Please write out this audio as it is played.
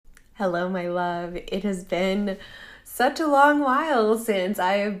Hello, my love. It has been such a long while since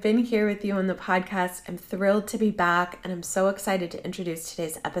I have been here with you on the podcast. I'm thrilled to be back and I'm so excited to introduce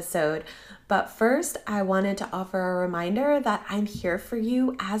today's episode. But first, I wanted to offer a reminder that I'm here for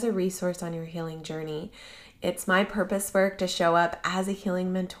you as a resource on your healing journey. It's my purpose work to show up as a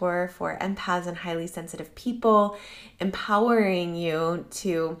healing mentor for empaths and highly sensitive people, empowering you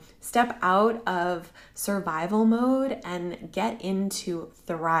to step out of survival mode and get into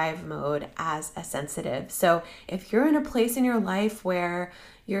thrive mode as a sensitive. So if you're in a place in your life where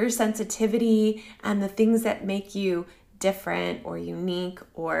your sensitivity and the things that make you different or unique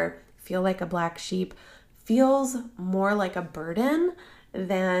or feel like a black sheep feels more like a burden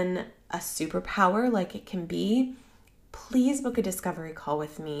than a superpower like it can be, please book a discovery call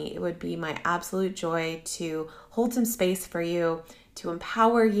with me. It would be my absolute joy to hold some space for you, to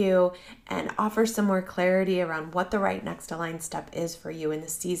empower you, and offer some more clarity around what the right next aligned step is for you in the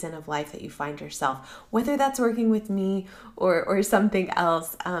season of life that you find yourself. Whether that's working with me or something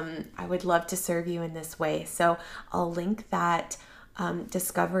else, I would love to serve you in this way. So I'll link that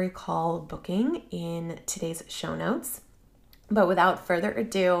discovery call booking in today's show notes. But without further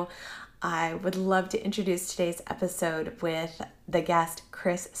ado, I would love to introduce today's episode with the guest,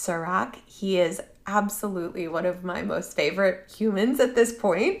 Chris Serac. He is absolutely one of my most favorite humans at this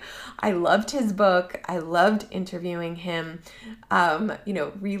point. I loved his book. I loved interviewing him.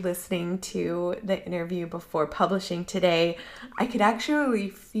 Re-listening to the interview before publishing today, I could actually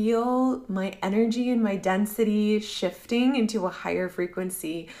feel my energy and my density shifting into a higher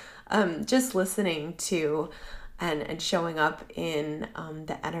frequency, just listening to and showing up in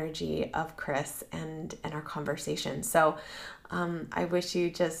the energy of Chris and our conversation. So I wish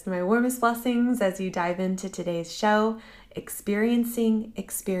you just my warmest blessings as you dive into today's show, experiencing,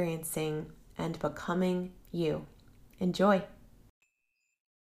 and becoming you. Enjoy.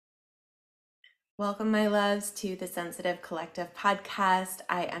 Welcome, my loves, to the Sensitive Collective podcast.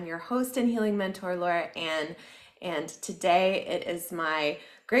 I am your host and healing mentor, Laura Ann, and today it is my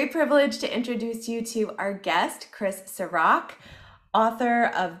great privilege to introduce you to our guest, Chris Serac, author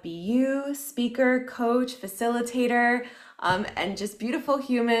of Be You, speaker, coach, facilitator, and just beautiful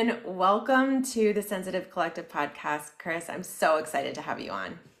human. Welcome to the Sensitive Collective podcast, Chris. I'm so excited to have you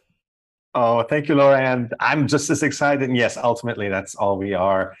on. Oh, thank you, Laura. And I'm just as excited. And yes, ultimately, that's all we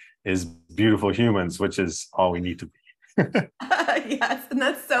are is beautiful humans, which is all we need to be. Yes, and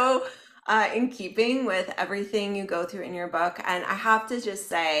that's so in keeping with everything you go through in your book. And I have to just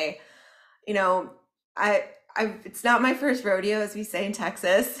say, you know, I, it's not my first rodeo, as we say in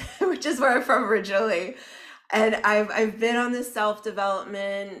Texas, which is where I'm from originally. And I've been on this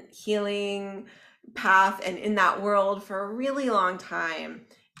self-development healing path and in that world for a really long time.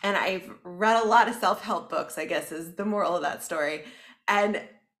 And I've read a lot of self-help books, I guess is the moral of that story. And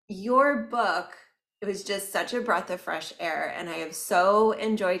your book, it was just such a breath of fresh air, and I have so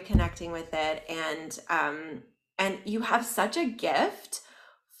enjoyed connecting with it. And you have such a gift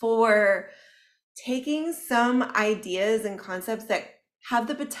for taking some ideas and concepts that have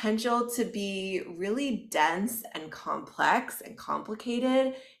the potential to be really dense and complex and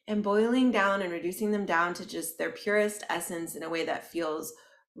complicated and boiling down and reducing them down to just their purest essence in a way that feels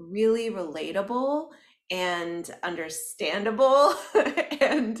really relatable and understandable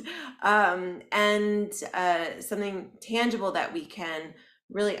and something tangible that we can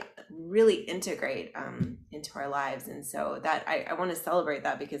really integrate into our lives. And so that I want to celebrate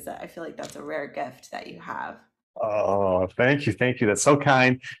that because I feel like that's a rare gift that you have. Oh, thank you. Thank you. That's so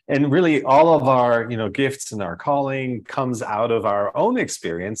kind. And really, all of our, gifts and our calling comes out of our own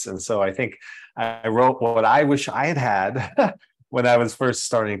experience. And so I think I wrote what I wish I had had when I was first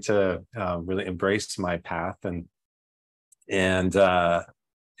starting to really embrace my path and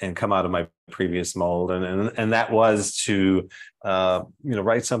come out of my previous mold, and that was to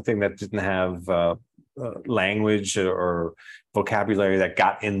write something that didn't have language or vocabulary that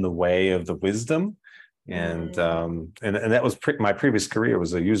got in the way of the wisdom. And that was my previous career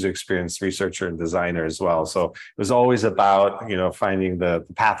was a user experience researcher and designer as well. So it was always about finding the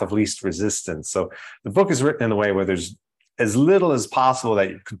path of least resistance. So the book is written in a way where there's as little as possible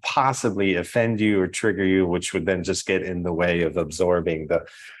that could possibly offend you or trigger you, which would then just get in the way of absorbing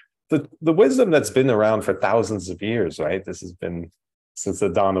the wisdom that's been around for thousands of years, right? This has been since the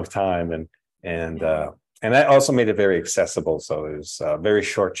dawn of time, and that also made it very accessible. So there's very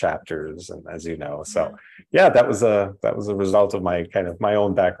short chapters, and as you know, so yeah, that was a result of my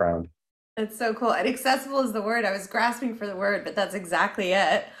own background. That's so cool. And accessible is the word. I was grasping for the word, but that's exactly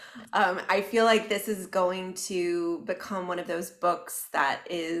it. I feel like this is going to become one of those books that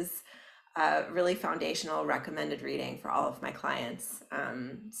is really foundational recommended reading for all of my clients.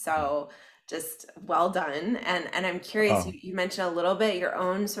 So just well done. And I'm curious, Oh, you mentioned a little bit your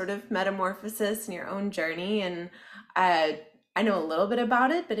own sort of metamorphosis and your own journey, and uh, I know a little bit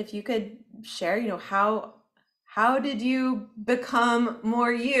about it, but if you could share, how did you become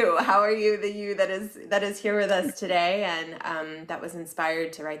more you? How are you the you that is here with us today, and that was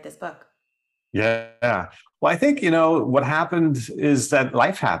inspired to write this book? yeah. Well, I think, what happened is that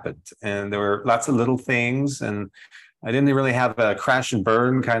life happened and there were lots of little things. And I didn't really have a crash and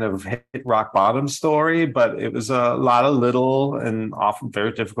burn kind of hit rock bottom story, but it was a lot of little and often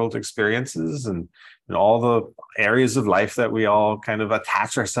very difficult experiences and all the areas of life that we all kind of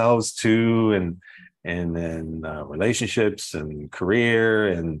attach ourselves to and then relationships and career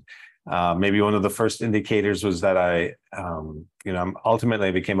and maybe one of the first indicators was that ultimately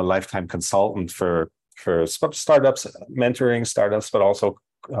I became a lifetime consultant for startups, mentoring startups, but also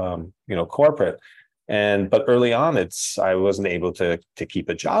corporate. But early on, I wasn't able to keep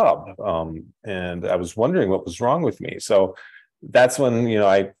a job, and I was wondering what was wrong with me. So that's when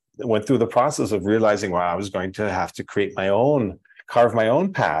I went through the process of realizing, well, I was going to have to carve my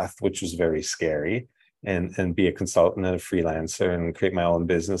own path, which was very scary, and be a consultant and a freelancer and create my own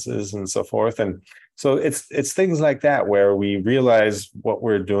businesses and so forth. And so it's things like that where we realize what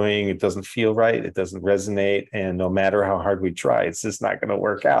we're doing, it doesn't feel right, it doesn't resonate, and no matter how hard we try, it's just not going to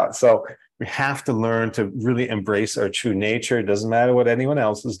work out. So we have to learn to really embrace our true nature. It doesn't matter what anyone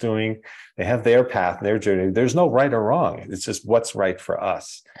else is doing. They have their path, their journey. There's no right or wrong. It's just what's right for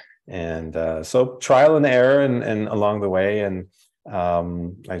us. And so trial and error and along the way. And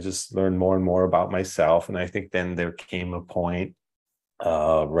I just learned more and more about myself. And I think then there came a point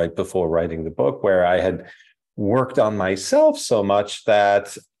right before writing the book where I had worked on myself so much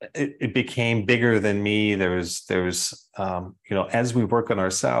that it became bigger than me. There was as we work on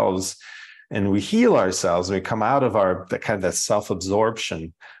ourselves and we heal ourselves, and we come out of that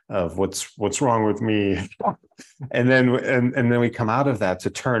self-absorption of what's wrong with me, and then we come out of that to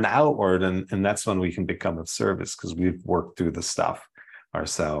turn outward, and that's when we can become of service because we've worked through the stuff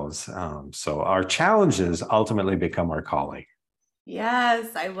ourselves. So our challenges ultimately become our calling.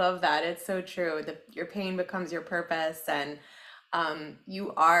 Yes, I love that. It's so true. Your pain becomes your purpose, and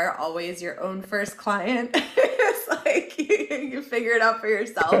you are always your own first client. It's like you figure it out for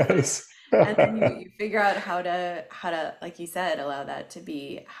yourself, Yes. and then you figure out how to, like you said, allow that to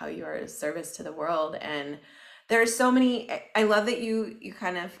be how you are of service to the world. And there are so many. I love that you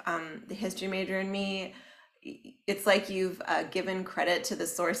kind of the history major in me. It's like you've given credit to the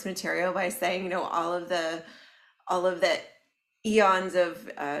source material by saying, all of the eons of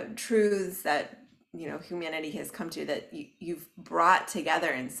truths that humanity has come to, that you've brought together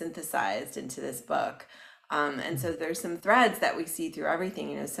and synthesized into this book. And so there's some threads that we see through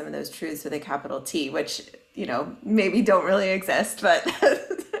everything, some of those truths with a capital T, which maybe don't really exist, but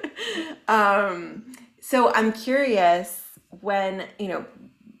so I'm curious, when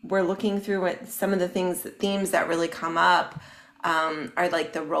we're looking through what some of the themes that really come up, are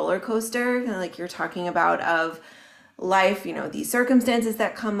like the roller coaster, like you're talking about, of life, these circumstances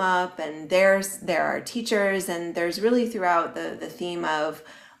that come up, and there are teachers, and there's really throughout the theme of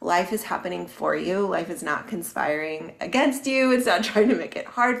life is happening for you. Life is not conspiring against you. It's not trying to make it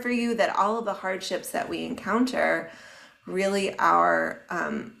hard for you. That all of the hardships that we encounter really are,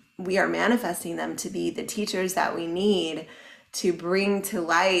 we are manifesting them to be the teachers that we need to bring to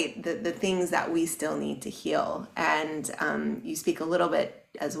light the things that we still need to heal. And you speak a little bit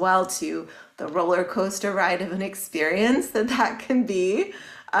as well to the roller coaster ride of an experience that can be,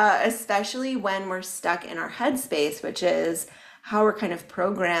 especially when we're stuck in our headspace, which is how we're kind of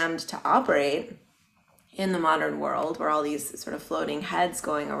programmed to operate in the modern world, where all these sort of floating heads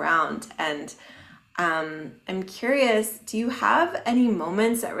going around. And I'm curious, do you have any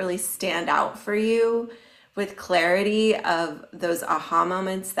moments that really stand out for you with clarity, of those aha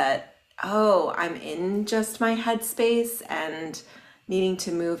moments that, oh, I'm in just my headspace and needing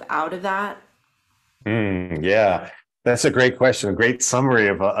to move out of that? Yeah, that's a great question. A great summary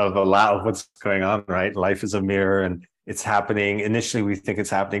of a lot of what's going on, right? Life is a mirror and it's happening. Initially, we think it's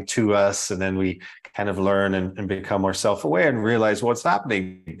happening to us, and then we kind of learn and become more self-aware and realize what's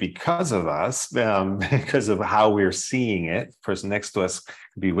happening because of us, because of how we're seeing it. The person next to us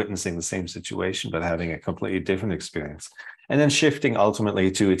could be witnessing the same situation, but having a completely different experience. And then shifting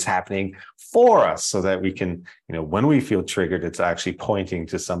ultimately to it's happening for us, so that we can, when we feel triggered, it's actually pointing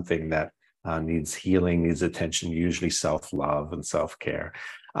to something that needs healing, needs attention, usually self-love and self-care.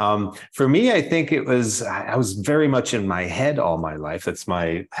 For me, I think I was very much in my head all my life. That's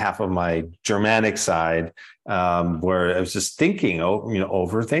my half of my Germanic side, where I was just thinking,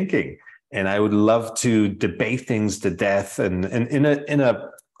 overthinking. and I would love to debate things to death, and in a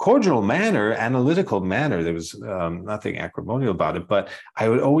cordial manner, analytical manner. There was nothing acrimonial about it, but I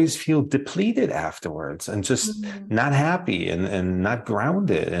would always feel depleted afterwards and just not happy and not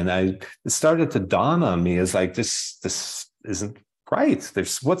grounded. And it started to dawn on me as like, this isn't right.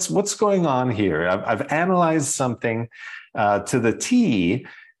 There's what's going on here. I've analyzed something to the T,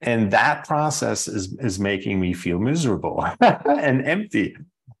 and that process is making me feel miserable and empty.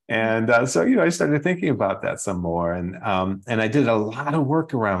 And so, I started thinking about that some more, and I did a lot of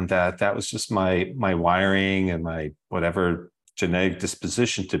work around that. That was just my wiring and my whatever genetic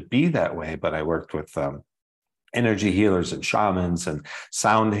disposition to be that way. But I worked with energy healers and shamans and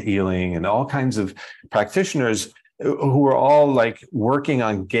sound healing and all kinds of practitioners who were all like working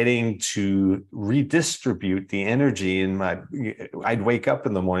on getting to redistribute the energy in my. I'd wake up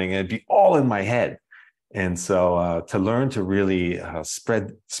in the morning and it'd be all in my head. And so to learn to really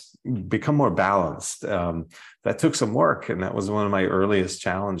become more balanced, that took some work. And that was one of my earliest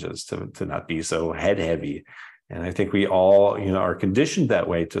challenges, to not be so head heavy. And I think we all, are conditioned that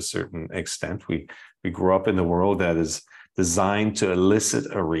way to a certain extent. We grew up in a world that is designed to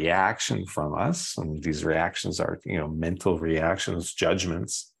elicit a reaction from us. And these reactions are, mental reactions,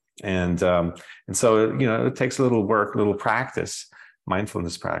 judgments. And so, it takes a little work, a little practice,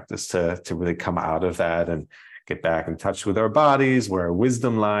 mindfulness practice to really come out of that and get back in touch with our bodies, where our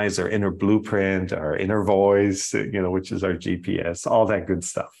wisdom lies, our inner blueprint, our inner voice, which is our GPS, all that good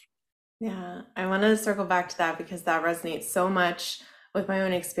stuff. Yeah, I want to circle back to that because that resonates so much with my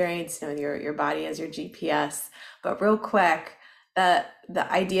own experience, your body as your GPS. But real quick, the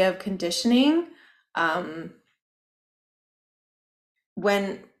idea of conditioning,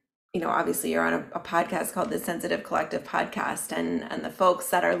 when obviously you're on a podcast called the Sensitive Collective Podcast, and the folks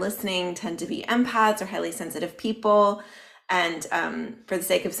that are listening tend to be empaths or highly sensitive people. And for the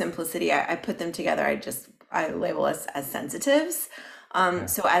sake of simplicity, I put them together. I label us as sensitives.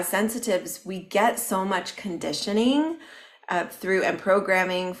 So as sensitives, we get so much conditioning through and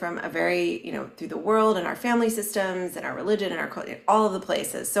programming from a very, through the world and our family systems and our religion and our culture, all of the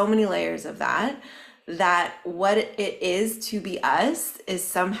places, so many layers of that what it is to be us is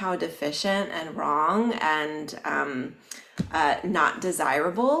somehow deficient and wrong and not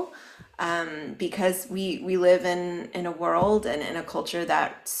desirable, because we live in a world and in a culture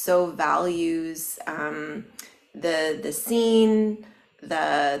that so values the seen,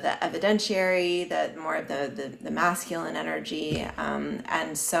 the evidentiary, the more of the masculine energy,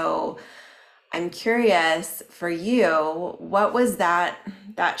 and so I'm curious for you, what was that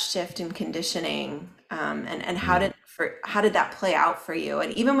shift in conditioning, and how did that play out for you?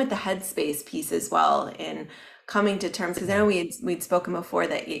 And even with the headspace piece as well, in coming to terms, because I know we'd spoken before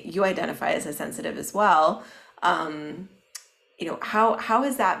that you identify as a sensitive as well. How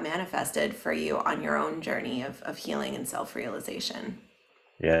has that manifested for you on your own journey of healing and self-realization?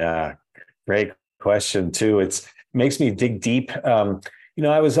 Yeah, great question too. It makes me dig deep. I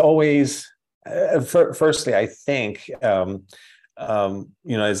was always. Firstly, I think, as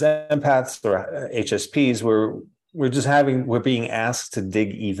empaths or HSPs, we're being asked to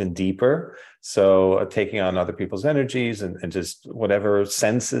dig even deeper. So taking on other people's energies and just whatever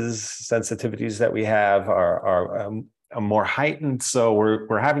sensitivities that we have are more heightened. So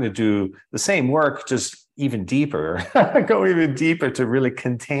we're having to do the same work, just even deeper, go even deeper to really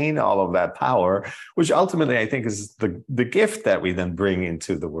contain all of that power, which ultimately I think is the gift that we then bring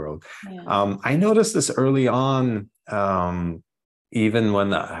into the world. Yeah. I noticed this early on, even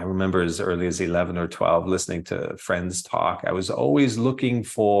when I remember as early as 11 or 12, listening to friends talk, I was always looking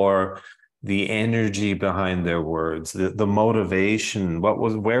for the energy behind their words, the motivation.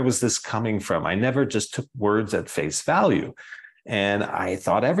 Where was this coming from? I never just took words at face value. And I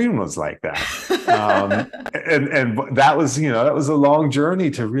thought everyone was like that. And that was, that was a long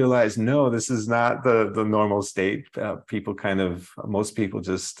journey to realize, no, this is not the normal state. Most people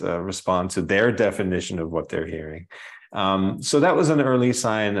just respond to their definition of what they're hearing. So that was an early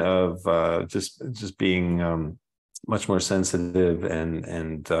sign of just being much more sensitive and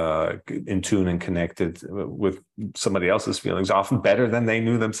in tune and connected with somebody else's feelings, often better than they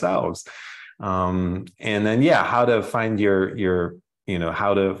knew themselves. And then, how to find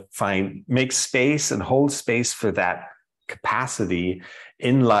make space and hold space for that capacity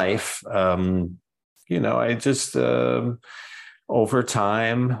in life. I just, over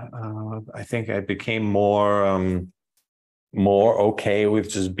time, I think I became more okay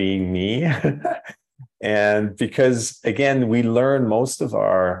with just being me. And because, again, we learn most of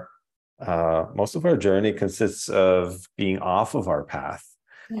our journey consists of being off of our path.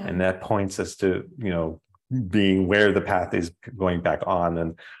 Yeah. And that points us to, being where the path is going back on.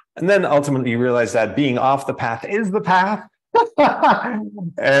 And And then ultimately you realize that being off the path is the path.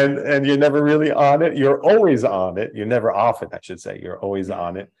 And you're never really on it. You're always on it. You're never off it, I should say. You're always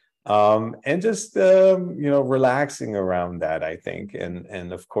on it. And just relaxing around that, I think,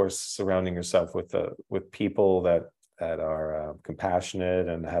 and of course surrounding yourself with people that are compassionate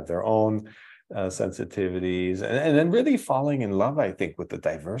and have their own sensitivities, and then really falling in love, I think, with the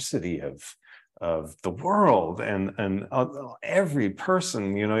diversity of the world, and every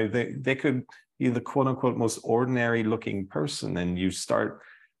person. They could be the quote unquote most ordinary looking person, and you start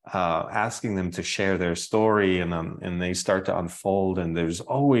asking them to share their story, and they start to unfold, and there's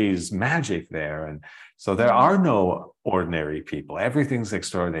always magic there. And so there are no ordinary people. Everything's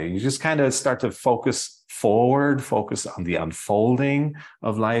extraordinary. You just kind of start to focus forward, focus on the unfolding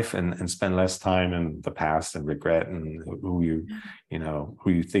of life, and spend less time in the past and regret and who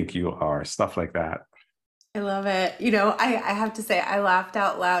you think you are, stuff like that. I love it. I have to say I laughed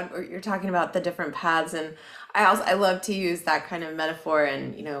out loud. Or you're talking about the different paths, and I love to use that kind of metaphor.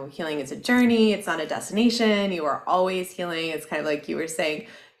 And healing is a journey. It's not a destination. You are always healing. It's kind of like you were saying.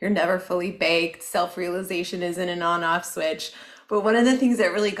 You're never fully baked. Self-realization isn't an on-off switch. But one of the things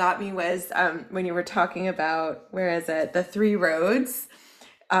that really got me was when you were talking about, where is it, the three roads,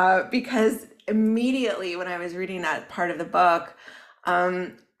 because immediately when I was reading that part of the book,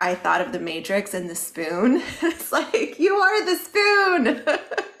 I thought of the Matrix and the spoon. It's like, you are the spoon.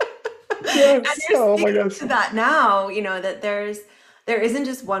 And Yes. you're Oh my speaking gosh. to that now, that there isn't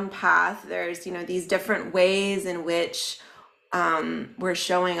just one path. There's, these different ways in which we're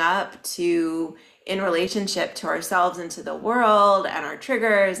showing up to in relationship to ourselves and to the world and our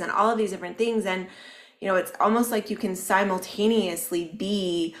triggers and all of these different things. And it's almost like you can simultaneously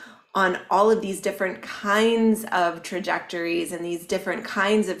be on all of these different kinds of trajectories and these different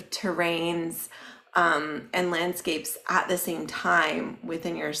kinds of terrains, and landscapes at the same time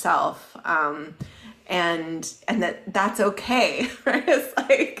within yourself. And that's okay. Right? It's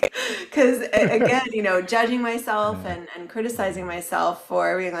like, because again, judging myself and criticizing myself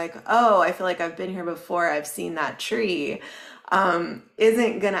for being like, oh, I feel like I've been here before, I've seen that tree,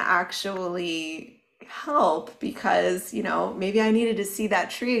 isn't gonna actually help, because maybe I needed to see that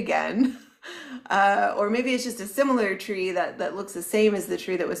tree again. Or maybe it's just a similar tree that looks the same as the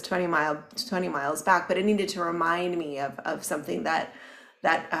tree that was 20 miles back, but it needed to remind me of something that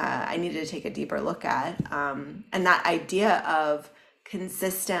I needed to take a deeper look at. And that idea of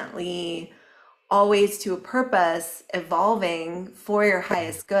consistently, always to a purpose, evolving for your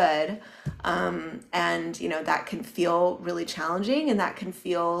highest good. And that can feel really challenging, and that can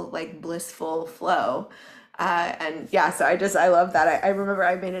feel like blissful flow. And yeah, so I love that. I remember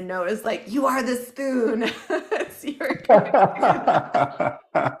I made a note. It's like, you are the spoon. It's your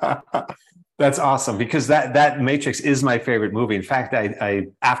That's awesome, because that Matrix is my favorite movie. In fact, I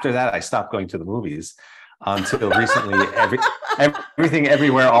after that I stopped going to the movies until recently. Everything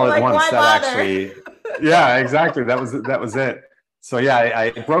Everywhere All at like, Once. why That bother? actually, yeah, exactly. That was it. So yeah, I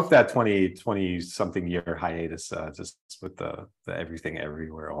broke that 20 something year hiatus just with the Everything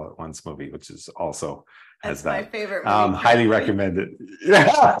Everywhere All at Once movie, which is also has That's my that. favorite movie Highly currently. recommend it.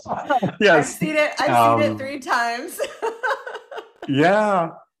 Yeah. Yes. I've seen it Um, 3 times. yeah.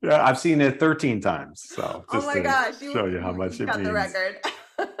 Yeah. I've seen it 13 times. So Oh just my to gosh, show you how much you've it got the means. record.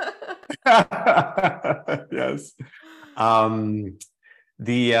 Yes. Um,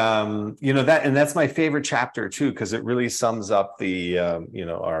 that's my favorite chapter too, because it really sums up the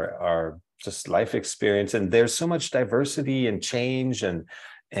our just life experience. And there's so much diversity and change and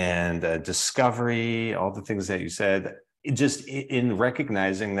discovery, all the things that you said, just in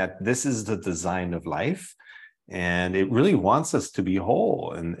recognizing that this is the design of life, and it really wants us to be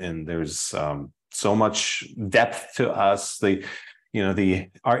whole. And there's so much depth to us. The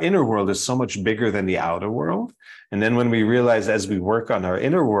our inner world is so much bigger than the outer world. And then when we realize, as we work on our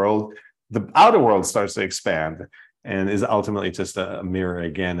inner world, the outer world starts to expand and is ultimately just a mirror,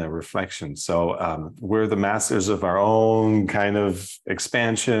 again, a reflection. So we're the masters of our own kind of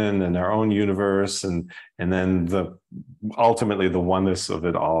expansion and our own universe, and then ultimately the oneness of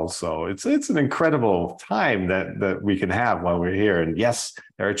it all. So it's an incredible time that we can have while we're here. And yes,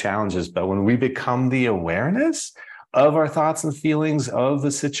 there are challenges, but when we become the awareness of our thoughts and feelings, of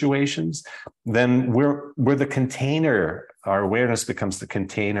the situations, then we're the container. Our awareness becomes the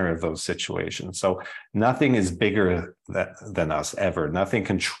container of those situations. So nothing is bigger than us ever. Nothing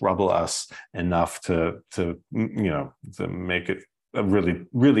can trouble us enough to make it really,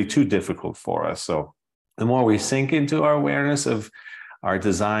 really too difficult for us. So the more we sink into our awareness of our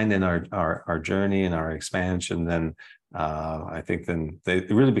design and our journey and our expansion, then I think then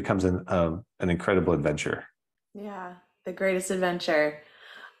it really becomes an incredible adventure. Yeah, the greatest adventure.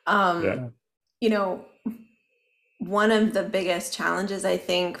 Um, Yeah. you know, one of the biggest challenges I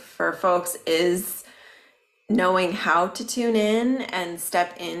think for folks is knowing how to tune in and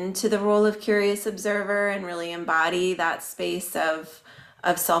step into the role of curious observer and really embody that space of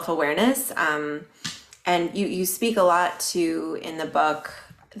self-awareness. And you speak a lot to in the book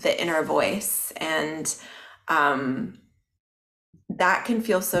the inner voice, and that can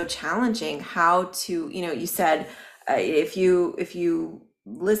feel so challenging. How to, you said if you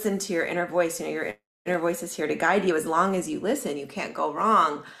listen to your inner voice, your inner voice is here to guide you. As long as you listen, you can't go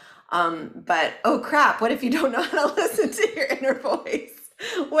wrong. But oh crap, what if you don't know how to listen to your inner voice?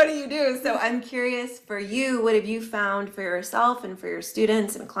 What do you do? So I'm curious for you, what have you found for yourself and for your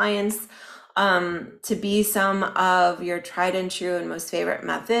students and clients, to be some of your tried and true and most favorite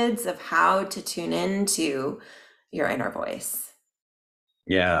methods of how to tune into your inner voice?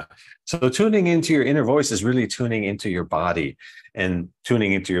 Yeah. So tuning into your inner voice is really tuning into your body. And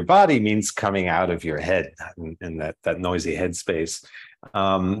tuning into your body means coming out of your head and that noisy headspace.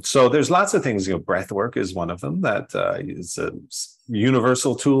 So there's lots of things. Breath work is one of them. That is a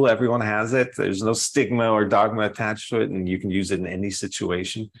universal tool. Everyone has it. There's no stigma or dogma attached to it, and you can use it in any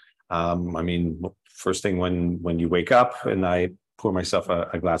situation. I mean, first thing when you wake up, and I pour myself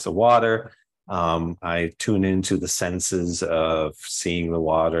a glass of water. I tune into the senses of seeing the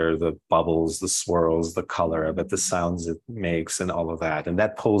water, the bubbles, the swirls, the color of it, the sounds it makes, and all of that. And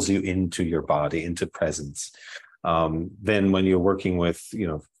that pulls you into your body, into presence. Then when you're working with,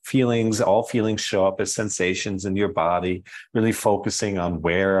 feelings, all feelings show up as sensations in your body, really focusing on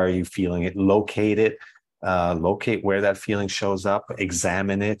where are you feeling it, locate where that feeling shows up,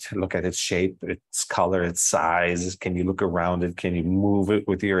 examine it, look at its shape, its color, its size. Can you look around it? Can you move it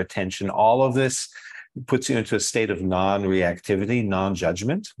with your attention? All of this puts you into a state of non-reactivity,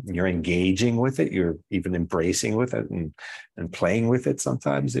 non-judgment. You're engaging with it. You're even embracing with it and playing with it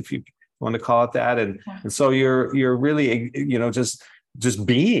sometimes, if you want to call it that. And so you're really, just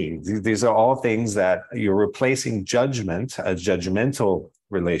being. These are all things that you're replacing judgment, a judgmental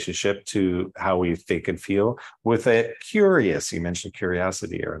relationship to how we think and feel, with a curious, you mentioned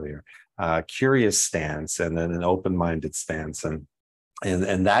curiosity earlier, curious stance, and then an open-minded stance. And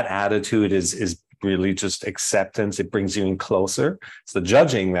that attitude is really just acceptance. It brings you in closer. It's the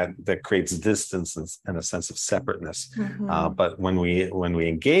judging that creates distance and a sense of separateness. Mm-hmm. But when we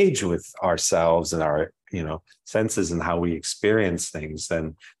engage with ourselves and our senses and how we experience things,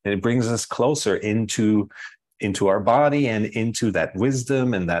 then it brings us closer into our body and into that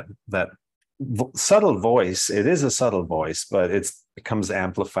wisdom and that subtle voice. It is a subtle voice, but it becomes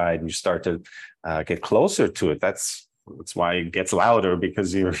amplified, and you start to get closer to it. That's why it gets louder,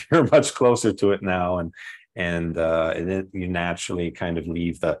 because you're much closer to it now, and you naturally kind of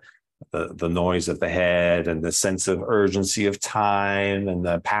leave the noise of the head and the sense of urgency of time and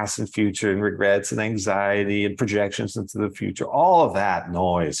the past and future and regrets and anxiety and projections into the future. All of that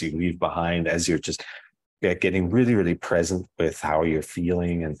noise you leave behind as you're just getting really, really present with how you're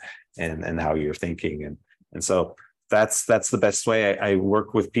feeling and how you're thinking. And so that's the best way. I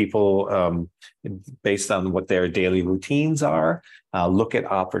work with people based on what their daily routines are. Look at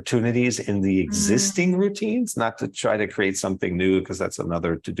opportunities in the existing routines, not to try to create something new, because that's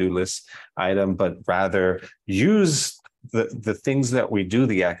another to-do list item, but rather use the things that we do,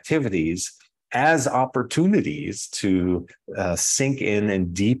 the activities, as opportunities to sink in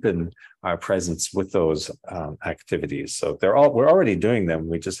and deepen our presence with those activities. So we're already doing them.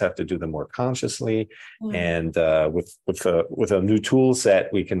 We just have to do them more consciously, and with a new tool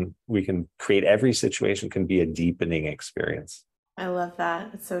set, we can create every situation can be a deepening experience. I love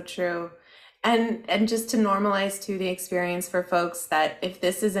that. It's so true. And just to normalize to the experience for folks that if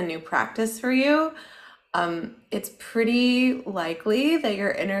this is a new practice for you, it's pretty likely that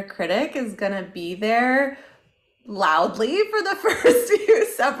your inner critic is gonna be there loudly for the first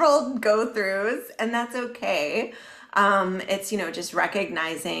several go-throughs, and that's okay. It's, just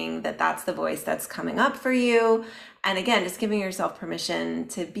recognizing that that's the voice that's coming up for you. And again, just giving yourself permission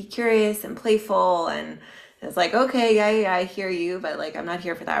to be curious and playful. And it's like, okay, yeah, I hear you, but like, I'm not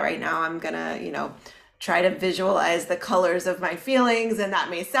here for that right now. I'm gonna, try to visualize the colors of my feelings. And that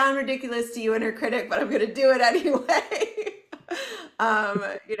may sound ridiculous to you, inner critic, but I'm gonna do it anyway.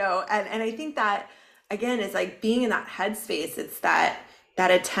 And I think that again is like being in that headspace. It's that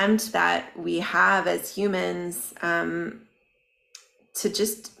attempt that we have as humans, to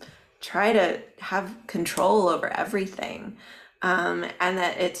just try to have control over everything, and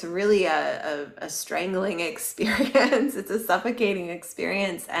that it's really a strangling experience. It's a suffocating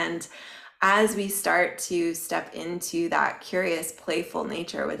experience. And as we start to step into that curious, playful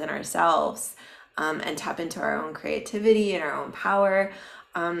nature within ourselves, and tap into our own creativity and our own power,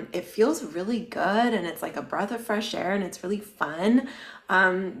 It feels really good and it's like a breath of fresh air and it's really fun.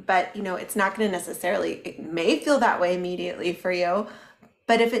 But it's not going to necessarily, it may feel that way immediately for you.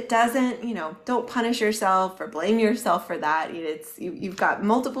 But if it doesn't, don't punish yourself or blame yourself for that. You've got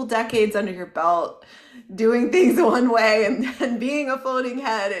multiple decades under your belt doing things one way, and being a floating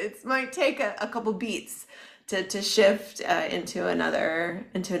head, it might take a couple beats to shift into another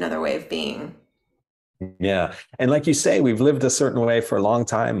way of being. Yeah. And like you say, we've lived a certain way for a long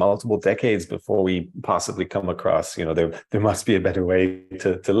time, multiple decades before we possibly come across, there must be a better way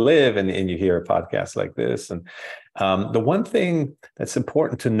to live. And you hear a podcast like this. And the one thing that's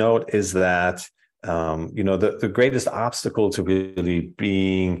important to note is that, the greatest obstacle to really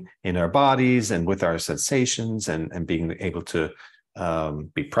being in our bodies and with our sensations and being able to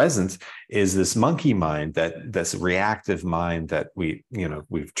be present is this monkey mind, that's reactive mind that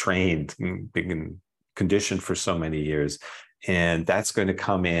we've trained, been conditioned for so many years, and that's going to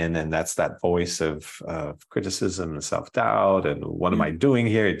come in, and that's that voice of criticism and self-doubt and what am I doing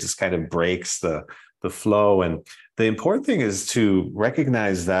here. It just kind of breaks the flow. And the important thing is to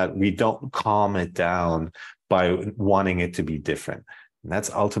recognize that we don't calm it down by wanting it to be different. And that's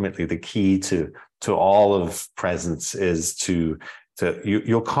ultimately the key to all of presence, is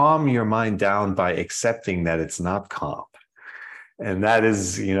you'll calm your mind down by accepting that it's not calm. And that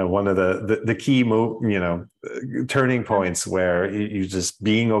is, one of the key turning points, where you just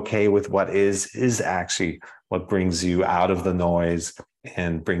being okay with what is actually what brings you out of the noise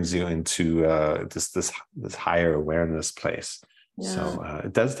and brings you into this higher awareness place. Yeah. So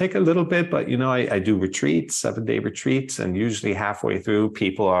it does take a little bit, but I do retreats, 7-day retreats, and usually halfway through,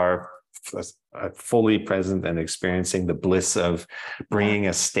 people are fully present and experiencing the bliss of bringing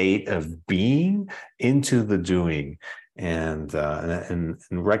a state of being into the doing. And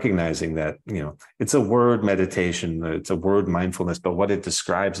recognizing that, it's a word meditation, it's a word mindfulness, but what it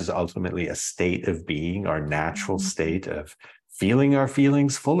describes is ultimately a state of being, our natural state of feeling our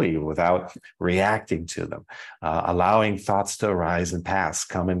feelings fully without reacting to them, allowing thoughts to arise and pass,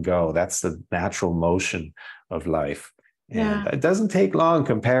 come and go. That's the natural motion of life. And it doesn't take long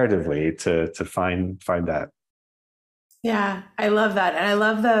comparatively to find that. Yeah, I love that. And I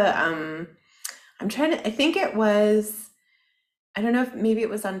love I think it was, I don't know if maybe it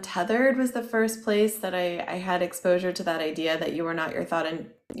was Untethered was the first place that I had exposure to that idea that you were not your thought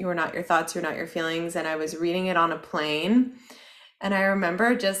and you were not your thoughts, you're not your feelings. And I was reading it on a plane. And I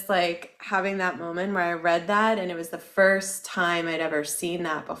remember just like having that moment where I read that, and it was the first time I'd ever seen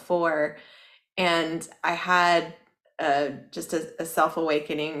that before. And I had just a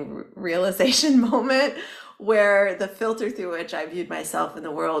self-awakening realization moment where the filter through which I viewed myself in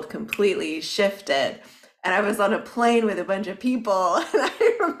the world completely shifted. And I was on a plane with a bunch of people, and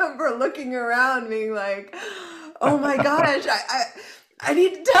I remember looking around being like, oh my gosh, I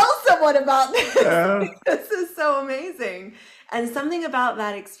need to tell someone about this. Yeah. This is so amazing. And something about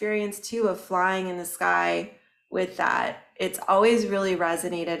that experience too, of flying in the sky with that, it's always really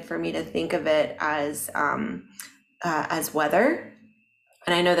resonated for me to think of it as weather.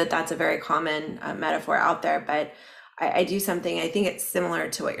 And I know that that's a very common metaphor out there, but I do something, I think it's similar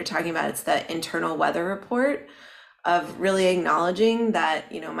to what you're talking about. It's the internal weather report of really acknowledging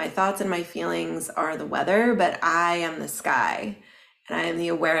that, my thoughts and my feelings are the weather, but I am the sky. And I am the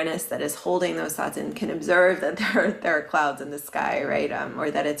awareness that is holding those thoughts and can observe that there are clouds in the sky, right?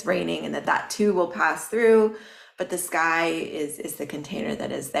 Or that it's raining, and that too will pass through. But the sky is the container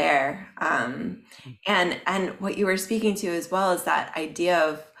that is there. And what you were speaking to as well is that idea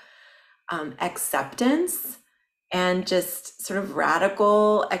of acceptance, and just sort of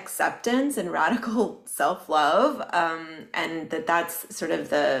radical acceptance and radical self-love. And that's sort of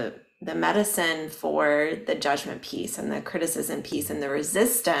the medicine for the judgment piece and the criticism piece and the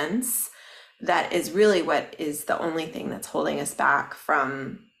resistance that is really what is the only thing that's holding us back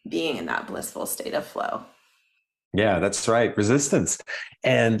from being in that blissful state of flow. Yeah, that's right. Resistance.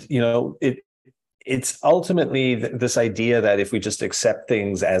 And, it's ultimately this idea that if we just accept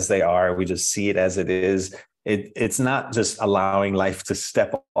things as they are, we just see it as it is, it's not just allowing life to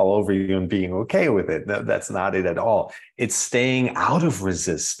step all over you and being okay with it. That's not it at all. It's staying out of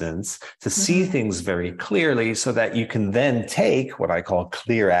resistance to see things very clearly so that you can then take what I call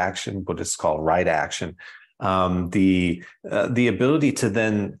clear action, Buddhists call right action. The ability to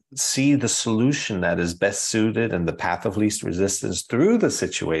then see the solution that is best suited and the path of least resistance through the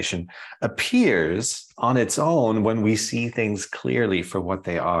situation appears on its own when we see things clearly for what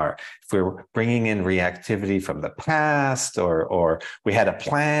they are. If we're bringing in reactivity from the past, or we had a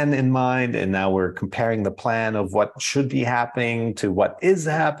plan in mind and now we're comparing the plan of what should be happening to what is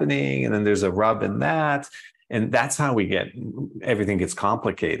happening, and then there's a rub in that. And that's how we get, everything gets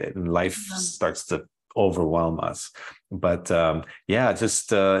complicated and life starts to overwhelm us. But yeah,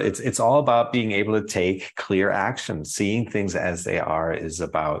 just it's all about being able to take clear action. Seeing things as they are is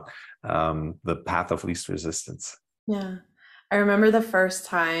about the path of least resistance. Yeah. I remember the first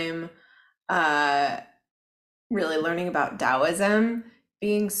time uh, really learning about Taoism,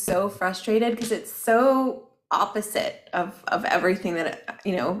 being so frustrated because it's so opposite of everything that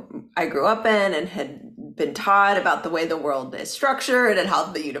I grew up in and had been taught about the way the world is structured and how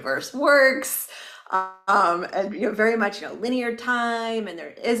the universe works. And very much linear time, and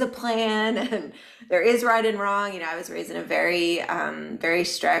there is a plan, and there is right and wrong. I was raised in a very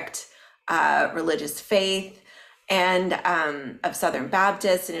strict religious faith, and of Southern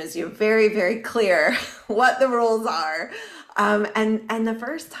Baptist, and it was very clear what the rules are. And the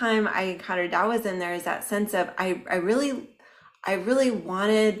first time I encountered Taoism, there is that sense of I really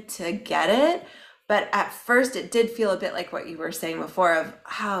wanted to get it, but at first it did feel a bit like what you were saying before of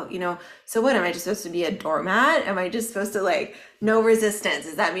how, so what am I just supposed to be a doormat? Am I just supposed to no resistance?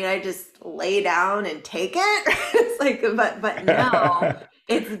 Does that mean I just lay down and take it? It's like, but no,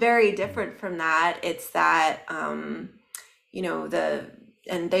 it's very different from that. It's that, and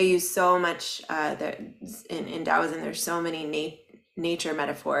they use so much in Taoism, there's so many nature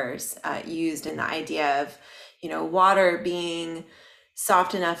metaphors used in the idea of, water being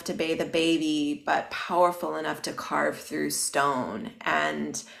soft enough to bathe a baby, but powerful enough to carve through stone.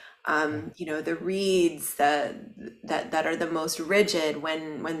 And the reeds that are the most rigid,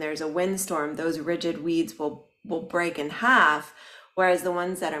 when there's a windstorm, those rigid weeds will break in half, whereas the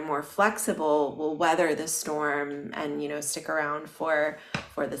ones that are more flexible will weather the storm and stick around for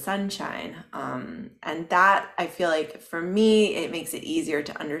the sunshine. And that, I feel like, for me, it makes it easier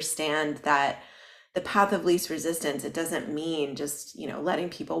to understand that the path of least resistance, it doesn't mean just letting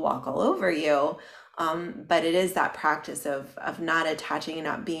people walk all over you, but it is that practice of not attaching and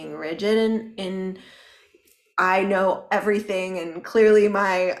not being rigid in I know everything and clearly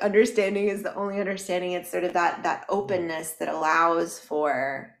my understanding is the only understanding. It's sort of that openness that allows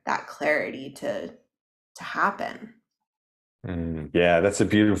for that clarity to happen. Yeah, that's a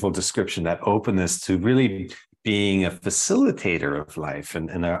beautiful description, that openness to really being a facilitator of life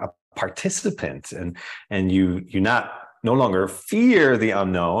and a participant, and you not no longer fear the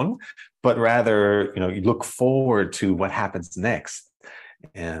unknown, but rather you look forward to what happens next.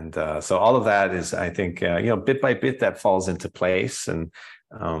 And so all of that is, I think, bit by bit that falls into place, and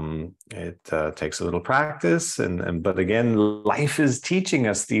it takes a little practice, and but again, life is teaching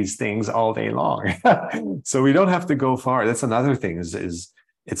us these things all day long. So we don't have to go far. That's another thing, is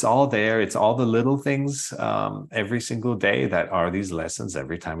it's all there. It's all the little things every single day that are these lessons.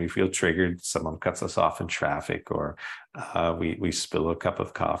 Every time we feel triggered, someone cuts us off in traffic, or we spill a cup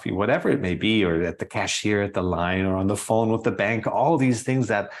of coffee, whatever it may be, or at the cashier at the line, or on the phone with the bank, all these things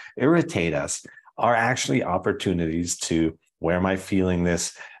that irritate us are actually opportunities to, where am I feeling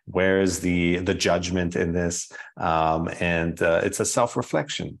this? Where is the judgment in this? And it's a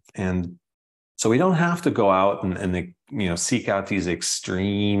self-reflection. And so we don't have to go out and seek out these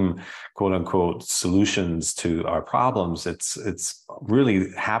extreme, quote unquote, solutions to our problems. It's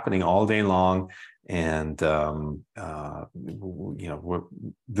really happening all day long. And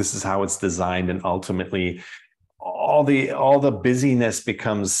this is how it's designed. And ultimately, all the busyness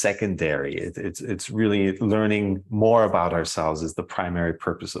becomes secondary. It's really learning more about ourselves is the primary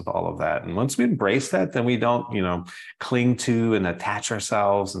purpose of all of that. And once we embrace that, then we don't cling to and attach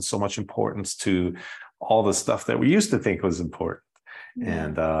ourselves and so much importance to all the stuff that we used to think was important.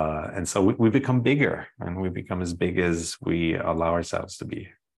 Yeah. And so we become bigger, and we become as big as we allow ourselves to be.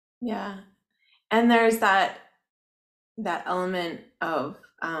 Yeah. And there's that element of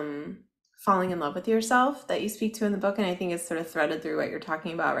falling in love with yourself that you speak to in the book, and I think it's sort of threaded through what you're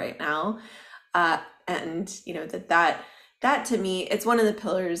talking about right now. And that to me, it's one of the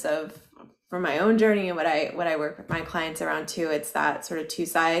pillars for my own journey and what I work with my clients around too. It's that sort of two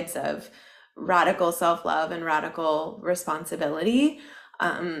sides of radical self-love and radical responsibility,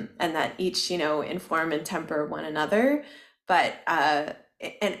 and that each inform and temper one another. But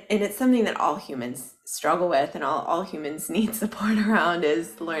and it's something that all humans struggle with, and all humans need support around,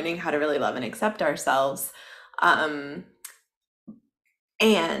 is learning how to really love and accept ourselves. And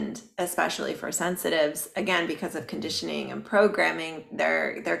especially for sensitives, again, because of conditioning and programming,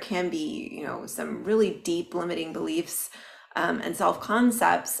 there can be some really deep limiting beliefs and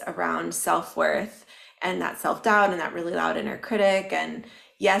self-concepts around self-worth, and that self-doubt, and that really loud inner critic, and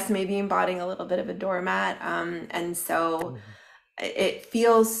yes, maybe embodying a little bit of a doormat. And so it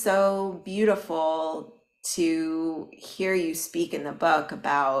feels so beautiful to hear you speak in the book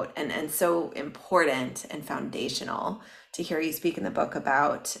about, and so important and foundational to hear you speak in the book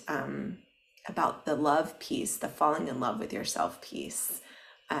about the love piece, the falling in love with yourself piece.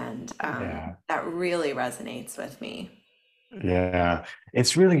 And Yeah. that really resonates with me. Yeah,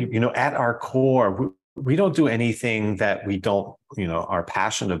 it's really, at our core, we don't do anything that we don't, are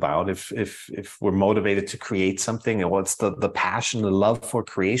passionate about. If we're motivated to create something, well, it's the passion, the love for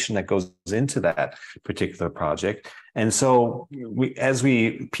creation that goes into that particular project. And so as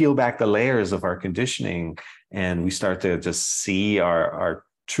we peel back the layers of our conditioning and we start to just see our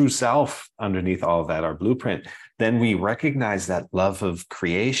true self underneath all of that, our blueprint, then we recognize that love of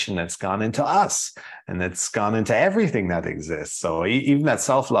creation that's gone into us and that's gone into everything that exists. So even that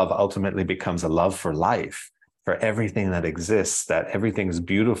self-love ultimately becomes a love for life, for everything that exists, that everything is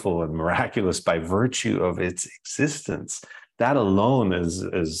beautiful and miraculous by virtue of its existence. That alone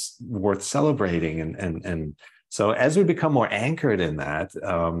is worth celebrating. And so as we become more anchored in that,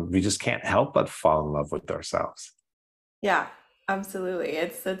 we just can't help but fall in love with ourselves. Yeah, absolutely.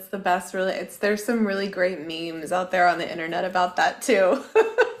 It's the best, really. It's There's some really great memes out there on the internet about that too.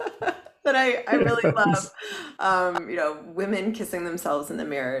 That I really love. Women kissing themselves in the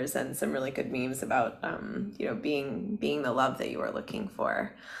mirrors, and some really good memes about being the love that you are looking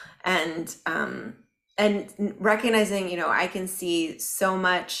for. And recognizing, I can see so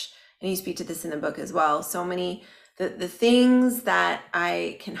much, and you speak to this in the book as well, so many the things that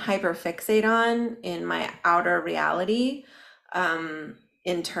I can hyper fixate on in my outer reality,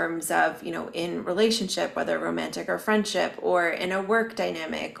 in terms of, in relationship, whether romantic or friendship, or in a work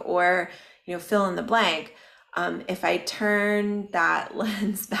dynamic, or, fill in the blank. If I turn that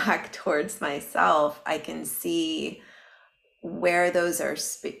lens back towards myself, I can see where those are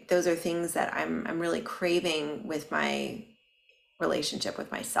things that I'm really craving with my relationship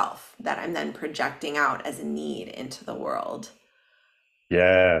with myself, that I'm then projecting out as a need into the world.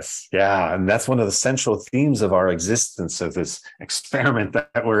 Yes, yeah, and that's one of the central themes of our existence, of this experiment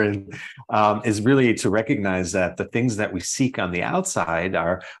that we're in, is really to recognize that the things that we seek on the outside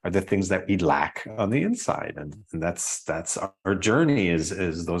are the things that we lack on the inside, and that's our journey.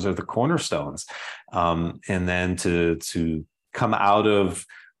 Is those are the cornerstones, and then to come out of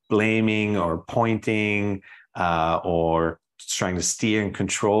blaming or pointing, or trying to steer and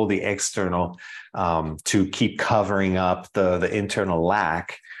control the external, to keep covering up the internal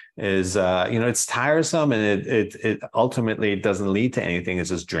lack, is it's tiresome, and it ultimately doesn't lead to anything. It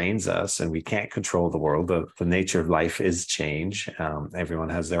just drains us, and we can't control the world. The nature of life is change. Everyone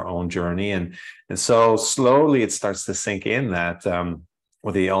has their own journey, and so slowly it starts to sink in that,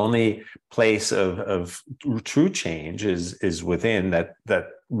 well, the only place of true change is within, that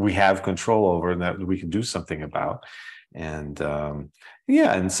we have control over and that we can do something about. And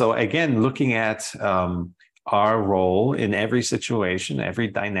yeah, and so again, looking at our role in every situation, every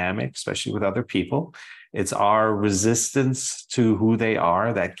dynamic, especially with other people, it's our resistance to who they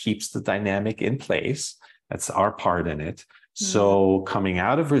are that keeps the dynamic in place. That's our part in it. Mm. So coming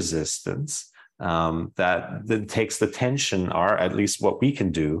out of resistance, that takes the tension, or at least what we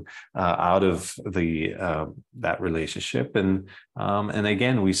can do, out of the that relationship, and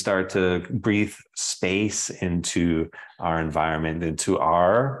again we start to breathe space into our environment, into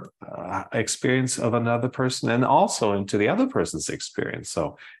our experience of another person, and also into the other person's experience.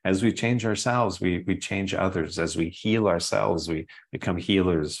 So as we change ourselves, we change others. As we heal ourselves, we become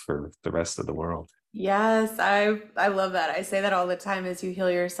healers for the rest of the world. Yes, I love that. I say that all the time. As you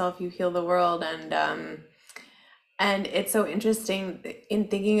heal yourself, you heal the world. And it's so interesting in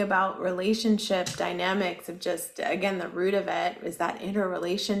thinking about relationship dynamics, of just, again, the root of it is that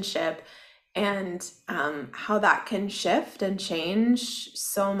interrelationship, and how that can shift and change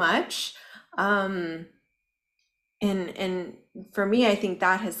so much. Um, and for me, I think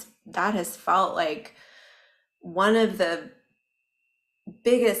that has felt like one of the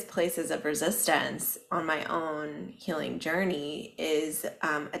biggest places of resistance on my own healing journey, is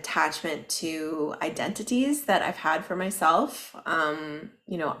attachment to identities that I've had for myself. I'm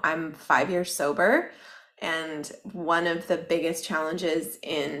 5 years sober, and one of the biggest challenges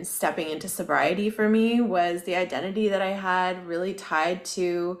in stepping into sobriety for me was the identity that I had, really tied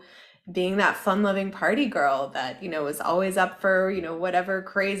to being that fun-loving party girl that, was always up for, whatever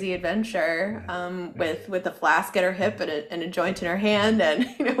crazy adventure, with a flask at her hip and a joint in her hand,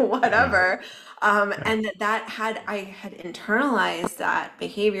 and whatever. And I had internalized that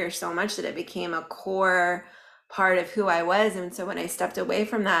behavior so much that it became a core part of who I was. And so when I stepped away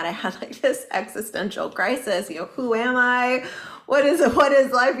from that, I had like this existential crisis. Who am I? What is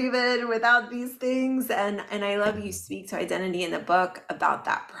life even without these things? And I love you speak to identity in the book about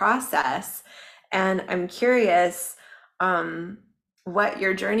that process. And I'm curious, um, what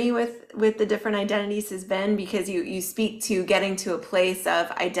your journey with the different identities has been, because you speak to getting to a place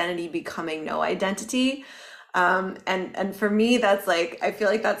of identity becoming no identity. And for me, that's like, I feel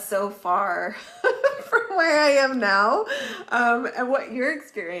like that's so far from where I am now. And what your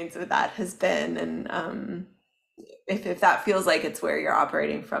experience with that has been, and if that feels like it's where you're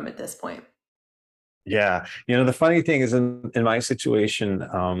operating from at this point. Yeah, the funny thing is, in my situation,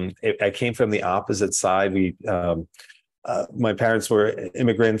 I came from the opposite side. My parents were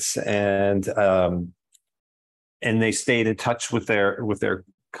immigrants, and they stayed in touch with their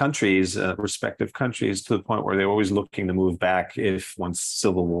countries, respective countries, to the point where they were always looking to move back if once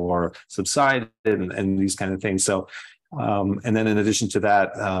Civil War subsided, and these kind of things. So, and then in addition to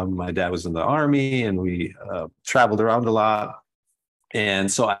that, my dad was in the army, and we traveled around a lot,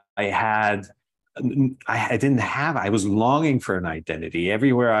 and so I was longing for an identity.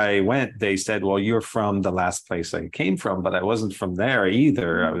 Everywhere I went, they said, well, you're from the last place I came from, but I wasn't from there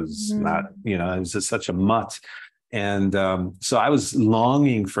either. I was not, I was just such a mutt. And so I was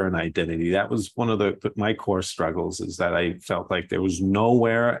longing for an identity. That was one of my core struggles, is that I felt like there was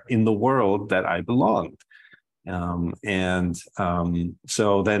nowhere in the world that I belonged. So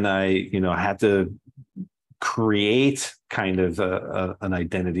then I had to create kind of an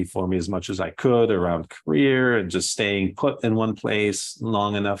identity for me as much as I could around career, and just staying put in one place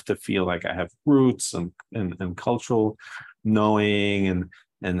long enough to feel like I have roots and cultural knowing,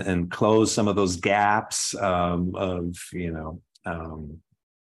 and close some of those gaps I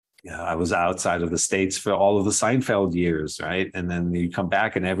was outside of the States for all of the Seinfeld years, right? And then you come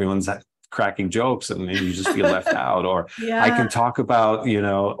back and everyone's cracking jokes, and you just feel left out. Or Yeah. I can talk about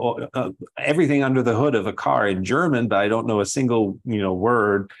everything under the hood of a car in German, but I don't know a single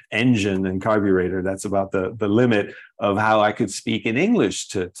word, engine and carburetor. That's about the limit of how I could speak in English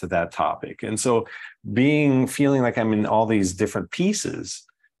to that topic. And so feeling like I'm in all these different pieces,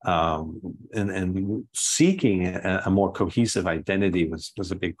 and seeking a more cohesive identity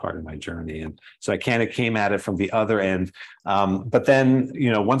was a big part of my journey. And so I kind of came at it from the other end. But then,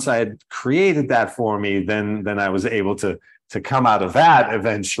 once I had created that for me, then I was able to come out of that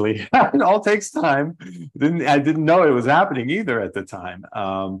eventually. It all takes time. I didn't know it was happening either at the time.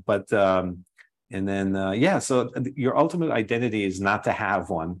 So your ultimate identity is not to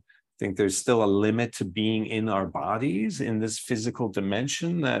have one. I think there's still a limit to being in our bodies in this physical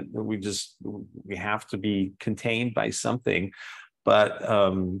dimension, that we have to be contained by something. But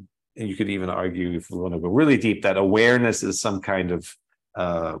and you could even argue, if we want to go really deep, that awareness is some kind of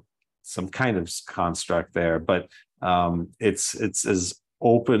construct there. But it's as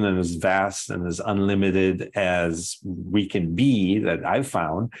open and as vast and as unlimited as we can be, that I've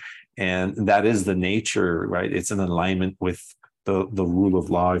found. And that is the nature, right? It's in alignment with the rule of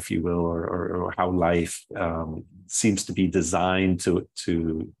law, if you will, or how life seems to be designed to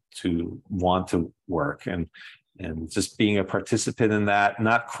want to work, and just being a participant in that,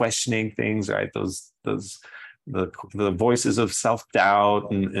 not questioning things, right? The voices of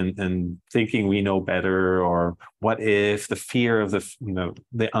self-doubt and thinking we know better, or what if, the fear of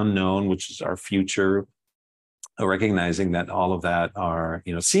the unknown, which is our future. Recognizing that all of that are,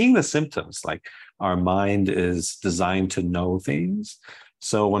 seeing the symptoms, like our mind is designed to know things.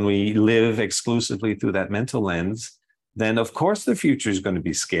 So when we live exclusively through that mental lens, then of course the future is going to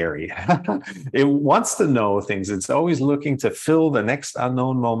be scary. It wants to know things. It's always looking to fill the next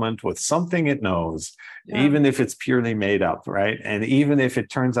unknown moment with something it knows, even if it's purely made up, right? And even if it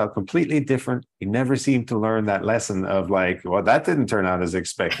turns out completely different, we never seem to learn that lesson of like, well, that didn't turn out as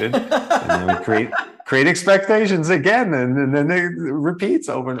expected. And then we create expectations again, and then it repeats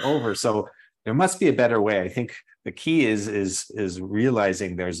over and over. So there must be a better way. I think the key is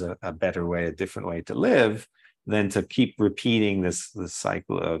realizing there's a better way, a different way to live, than to keep repeating this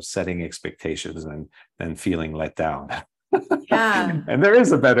cycle of setting expectations and then feeling let down. Yeah. And there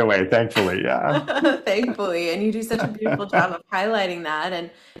is a better way, thankfully. Yeah. Thankfully. And you do such a beautiful job of highlighting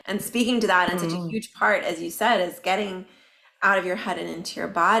that, and speaking to that. And such a huge part, as you said, is getting out of your head and into your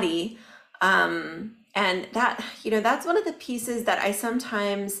body. And that, that's one of the pieces that I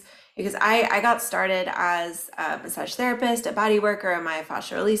sometimes, because I got started as a massage therapist, a body worker, a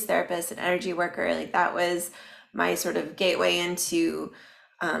myofascial release therapist, an energy worker. Like, that was my sort of gateway into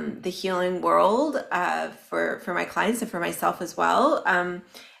the healing world for my clients and for myself as well.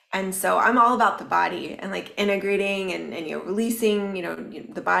 And so I'm all about the body, and like integrating and releasing,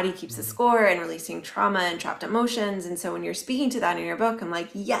 the body keeps the score, and releasing trauma and trapped emotions. And so when you're speaking to that in your book, I'm like,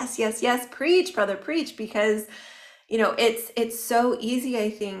 yes, yes, yes, preach, brother, preach, because it's so easy, I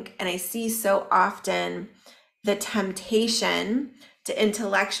think, and I see so often the temptation to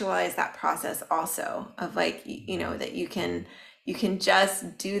intellectualize that process also of like, you know, that you can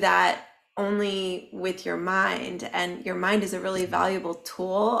just do that only with your mind, and your mind is a really valuable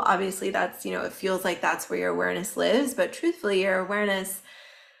tool. Obviously that's, you know, it feels like that's where your awareness lives, but truthfully your awareness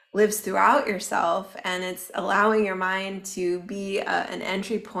lives throughout yourself, and it's allowing your mind to be an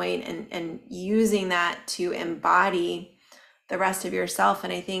entry point, and using that to embody the rest of yourself.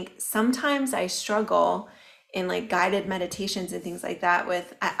 And I think sometimes I struggle in like guided meditations and things like that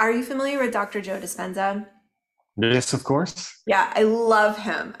with, are you familiar with Dr. Joe Dispenza? Yes, of course. Yeah, I love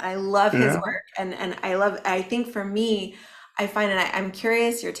him. I love his Yeah. work. And I think for me, I find, and I'm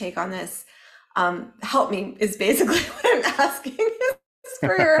curious your take on this. Help me is basically what I'm asking is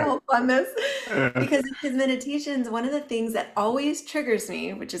for your help on this. Because in his meditations, one of the things that always triggers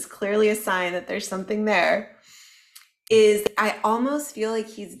me, which is clearly a sign that there's something there, is I almost feel like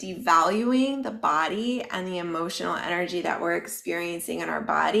he's devaluing the body and the emotional energy that we're experiencing in our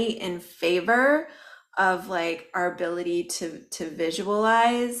body in favor of like our ability to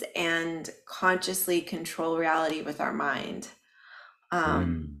visualize and consciously control reality with our mind.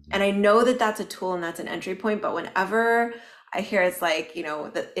 Mm. And I know that that's a tool and that's an entry point, but whenever I hear it's like, you know,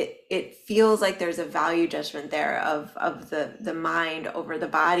 that it feels like there's a value judgment there of the mind over the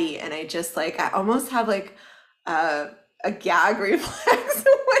body. And I just like, I almost have like a gag reflex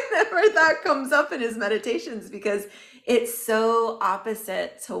whenever that comes up in his meditations, because it's so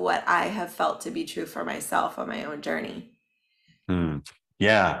opposite to what I have felt to be true for myself on my own journey. Hmm.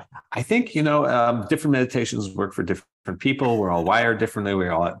 Yeah, I think, different meditations work for different people. We're all wired differently.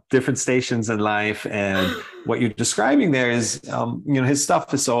 We're all at different stations in life. And what you're describing there is, his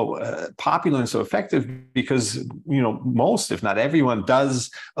stuff is so popular and so effective because, most, if not everyone, does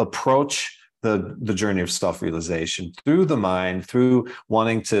approach the journey of self-realization through the mind, through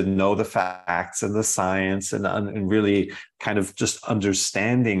wanting to know the facts and the science, and really kind of just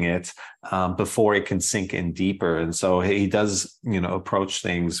understanding it before it can sink in deeper. And so he does, approach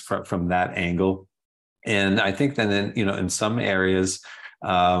things from that angle. And I think then, in some areas,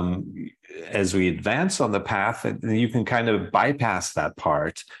 um, as we advance on the path, you can kind of bypass that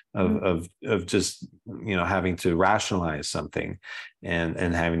part of just, having to rationalize something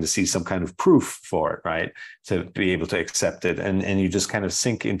and having to see some kind of proof for it, right? To be able to accept it. And you just kind of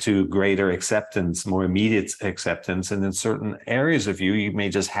sink into greater acceptance, more immediate acceptance. And in certain areas of you, you may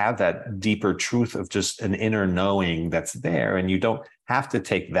just have that deeper truth of just an inner knowing that's there, and you don't have to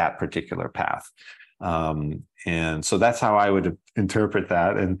take that particular path. And so that's how I would interpret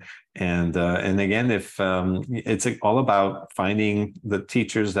that. And again, if it's all about finding the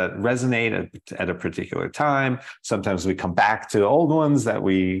teachers that resonate at a particular time. Sometimes we come back to old ones that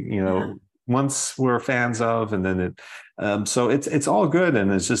we, once were fans of, and then so it's all good.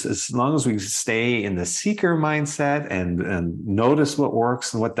 And it's just, as long as we stay in the seeker mindset and notice what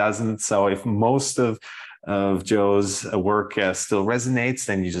works and what doesn't. So if most of Joe's work still resonates,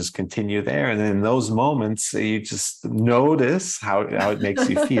 then you just continue there. And in those moments, you just notice how it makes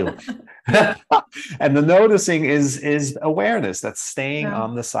you feel. Yeah. And the noticing is awareness. That's staying Yeah.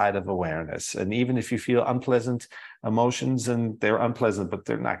 on the side of awareness. And even if you feel unpleasant emotions, and they're unpleasant, but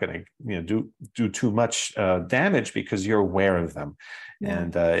they're not going to do too much damage because you're aware of them. Yeah.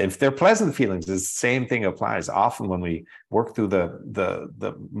 And if they're pleasant feelings, the same thing applies. Often when we work through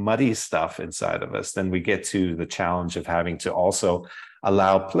the muddy stuff inside of us, then we get to the challenge of having to also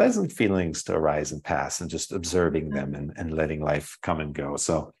allow pleasant feelings to arise and pass, and just observing them and letting life come and go.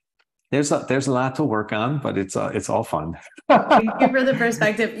 So there's a lot to work on, but it's all fun. Thank you for the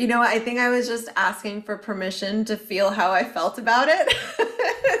perspective. You know, I think I was just asking for permission to feel how I felt about it.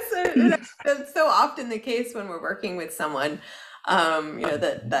 That's so often the case when we're working with someone,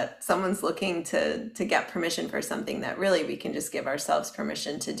 that someone's looking to get permission for something that really we can just give ourselves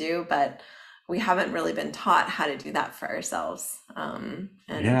permission to do, but we haven't really been taught how to do that for ourselves. And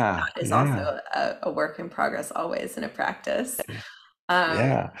Yeah, that is yeah, also a work in progress always, in a practice. Um,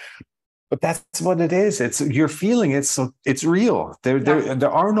 yeah. But that's what it is. You're feeling it, so it's real.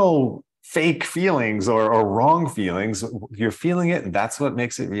 There are no fake feelings or wrong feelings. You're feeling it, and that's what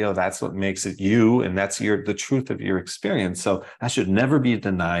makes it real. That's what makes it you, and that's the truth of your experience. So that should never be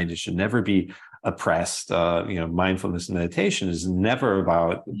denied. It should never be oppressed. Mindfulness meditation is never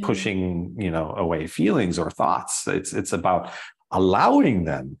about pushing, away feelings or thoughts. It's about allowing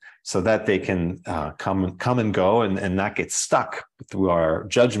them so that they can come and go, and not get stuck through our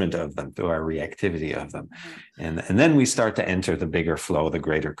judgment of them, through our reactivity of them. And then we start to enter the bigger flow, the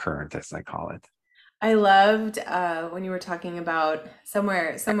greater current, as I call it. I loved when you were talking about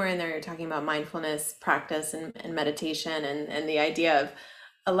somewhere in there, you're talking about mindfulness practice and meditation, and the idea of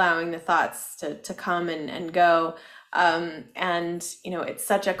allowing the thoughts to come and go. And, it's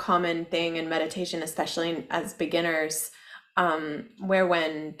such a common thing in meditation, especially as beginners, where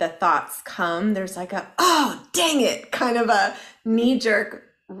when the thoughts come, there's like oh, dang it, kind of a knee-jerk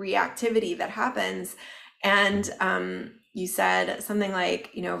reactivity that happens. And you said something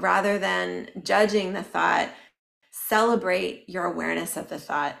like, rather than judging the thought, celebrate your awareness of the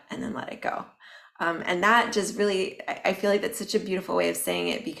thought and then let it go. And that just really, I feel like that's such a beautiful way of saying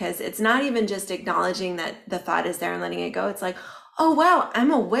it, because it's not even just acknowledging that the thought is there and letting it go. It's like, oh, wow,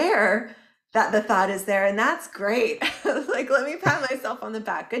 I'm aware that the thought is there, and that's great. Like, let me pat myself on the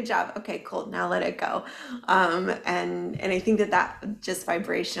back. Good job. Okay, cool. Now let it go. And I think that just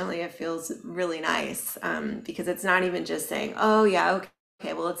vibrationally, it feels really nice, because it's not even just saying, oh, yeah,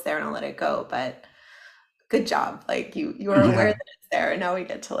 okay, well, it's there and I'll let it go. But good job. Like, you are aware Yeah. that it's there, and now we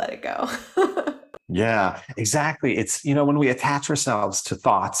get to let it go. Yeah, exactly. It's, when we attach ourselves to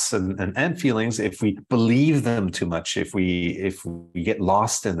thoughts and feelings, if we believe them too much, if we get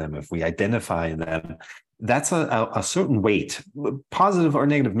lost in them, if we identify in them, that's a certain weight. Positive or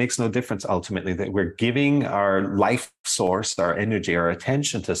negative makes no difference ultimately, that we're giving our life source, our energy, our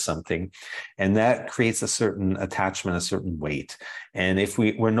attention to something, and that creates a certain attachment, a certain weight. And if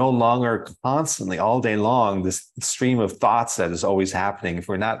we're no longer constantly all day long, this stream of thoughts that is always happening, if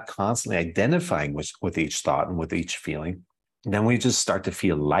we're not constantly identifying with each thought and with each feeling, then we just start to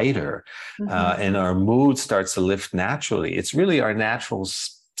feel lighter, and our mood starts to lift naturally. It's really our natural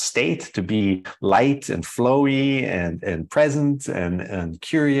state to be light and flowy and present and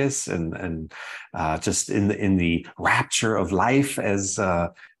curious and just in the rapture of life, as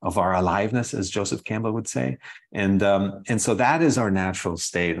of our aliveness, as Joseph Campbell would say. And so that is our natural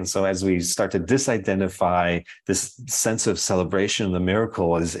state. And so as we start to disidentify, this sense of celebration, the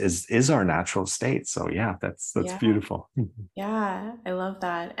miracle is our natural state. So yeah, that's Yeah. beautiful. Yeah, I love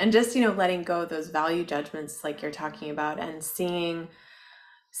that. And just, letting go of those value judgments like you're talking about, and seeing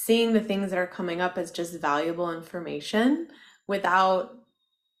the things that are coming up as just valuable information without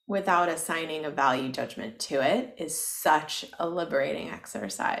assigning a value judgment to it, is such a liberating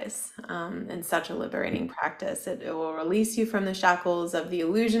exercise, and such a liberating practice. It will release you from the shackles of the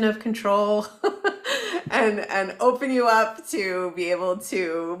illusion of control and open you up to be able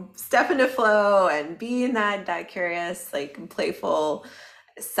to step into flow and be in that curious, like, playful,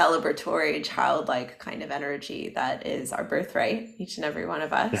 celebratory, childlike kind of energy that is our birthright, each and every one of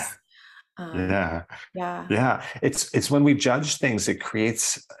Yeah. us. Um, Yeah. yeah. Yeah, it's when we judge things, it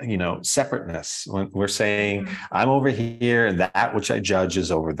creates, separateness. When we're saying, I'm over here and that which I judge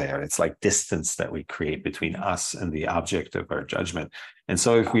is over there. It's like distance that we create between us and the object of our judgment. And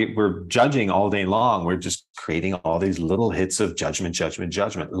so if we're judging all day long, we're just creating all these little hits of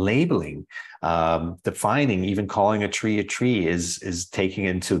judgment, labeling, defining, even calling a tree is taking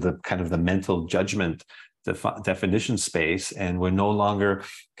into the kind of the mental judgment definition space, and we're no longer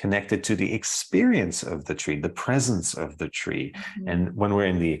connected to the experience of the tree, the presence of the tree. And when we're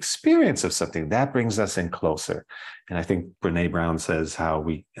in the experience of something, that brings us in closer. And I think Brene Brown says how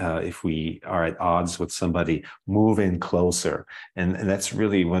if we are at odds with somebody, move in closer. And that's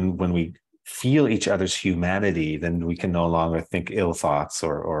really when we feel each other's humanity, then we can no longer think ill thoughts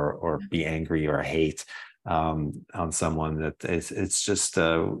or be angry or hate on someone. That it's just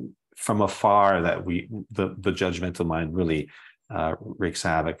from afar that the judgmental mind really wreaks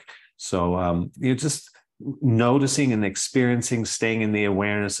havoc. So you're just noticing and experiencing, staying in the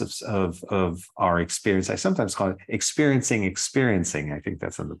awareness of our experience. I sometimes call it experiencing. I think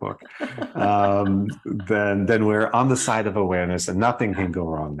that's in the book. Then we're on the side of awareness, and nothing can go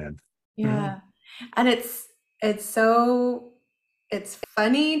wrong then. Yeah. And it's so it's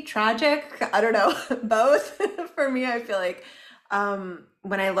funny, tragic, I don't know, both. For me, I feel like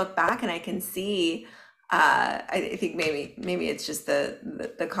when I look back and I can see, I think maybe it's just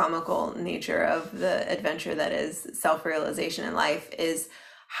the comical nature of the adventure that is self-realization in life, is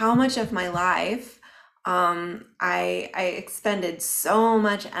how much of my life I expended so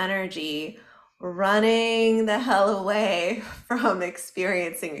much energy running the hell away from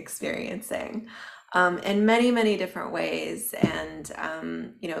experiencing in many different ways. And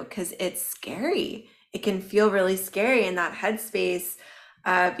because it's scary, it can feel really scary in that headspace,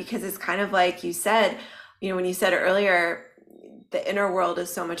 because it's kind of like you said, when you said earlier, the inner world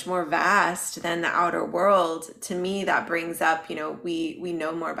is so much more vast than the outer world. To me, that brings up, we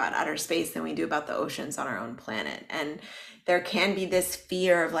know more about outer space than we do about the oceans on our own planet. And there can be this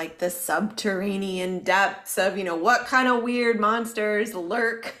fear of like the subterranean depths of, what kind of weird monsters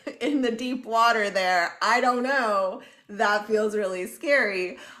lurk in the deep water there. I don't know. That feels really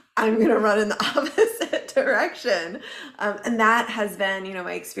scary. I'm going to run in the opposite direction. And that has been,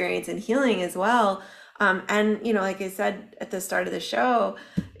 my experience in healing as well. And, you know, like I said at the start of the show,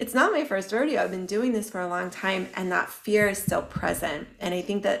 it's not my first rodeo. I've been doing this for a long time, and that fear is still present. And I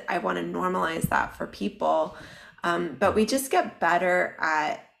think that I want to normalize that for people. But we just get better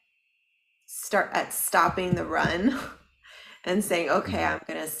at stopping the run and saying, okay, I'm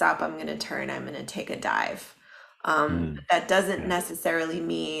going to stop, I'm going to turn, I'm going to take a dive. That doesn't necessarily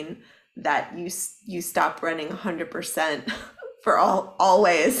mean that you stop running 100% for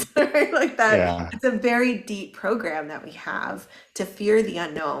always, right? Like that. Yeah. It's a very deep program that we have to fear the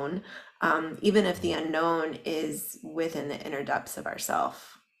unknown, even if the unknown is within the inner depths of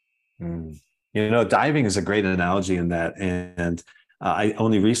ourself. You know, diving is a great analogy in that. And I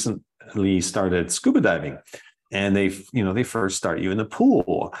only recently started scuba diving. And they first start you in the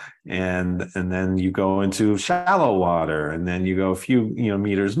pool, and then you go into shallow water, and then you go a few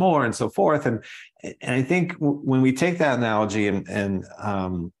meters more, and so forth. And I think when we take that analogy and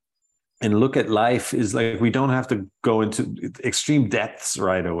look at life, is like we don't have to go into extreme depths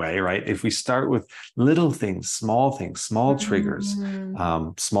right away, right? If we start with little things, small triggers,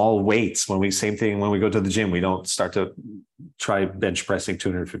 small weights. Same thing when we go to the gym, we don't start to try bench pressing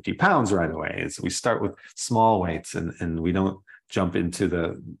 250 pounds right away. We start with small weights, and we don't jump into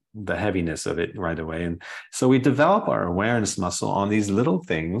the heaviness of it right away. And so we develop our awareness muscle on these little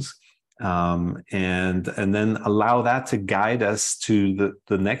things. And then allow that to guide us to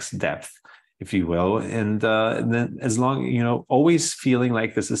the next depth, if you will. And then as long, always feeling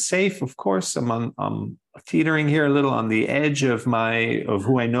like this is safe. Of course, I'm teetering here a little on the edge of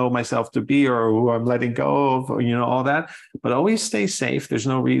who I know myself to be, or who I'm letting go of, all that, but always stay safe. There's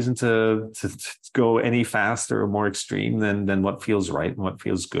no reason to go any faster or more extreme than what feels right and what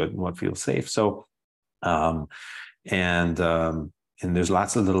feels good and what feels safe. So, and there's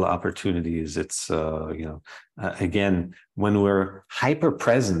lots of little opportunities. It's, again, when we're hyper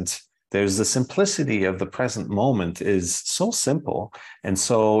present, there's the simplicity of the present moment is so simple and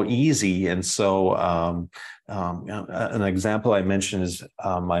so easy. And so an example I mentioned is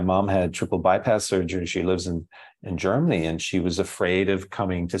my mom had triple bypass surgery. She lives in Germany, and she was afraid of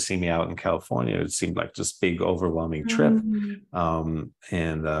coming to see me out in California. It seemed like this big, overwhelming trip,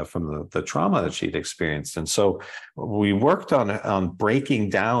 and from the trauma that she'd experienced. And so we worked on breaking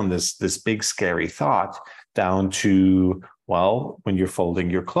down this big, scary thought down to, well, when you're folding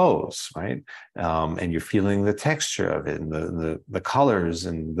your clothes, right? And you're feeling the texture of it, and the colors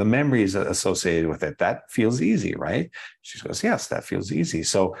and the memories associated with it. That feels easy, right? She goes, yes, that feels easy.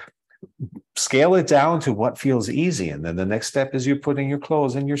 So scale it down to what feels easy. And then the next step is you're putting your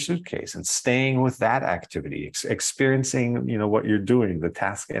clothes in your suitcase and staying with that activity, experiencing, what you're doing, the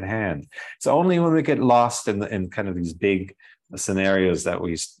task at hand. It's only when we get lost in kind of these big scenarios that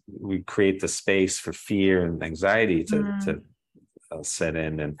we create the space for fear and anxiety to set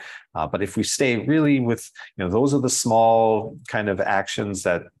in. And but if we stay really with, those are the small kind of actions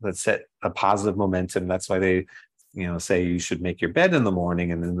that set a positive momentum. That's why they say you should make your bed in the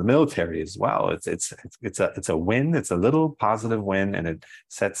morning, and in the military as well. It's a win. It's a little positive win, and it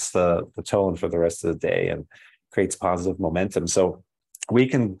sets the tone for the rest of the day and creates positive momentum. So we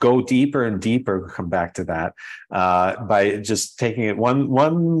can go deeper and deeper, come back to that, by just taking it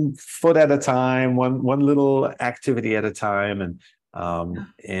one foot at a time, one little activity at a time, and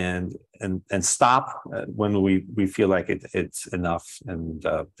stop when we feel like it's enough. And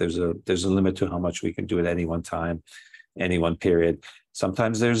there's a limit to how much we can do at any one time, any one period.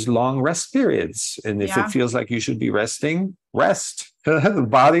 Sometimes there's long rest periods, and if it feels like you should be resting, rest. The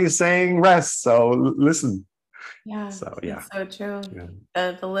body is saying rest, so listen. Yeah, so it's so true.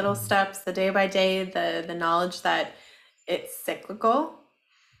 The little steps, the day by day, the knowledge that it's cyclical.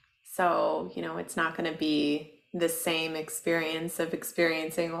 So, it's not going to be the same experience of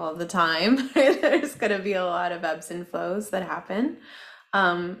experiencing all the time. There's going to be a lot of ebbs and flows that happen.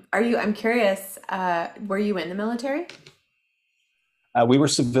 I'm curious, were you in the military? We were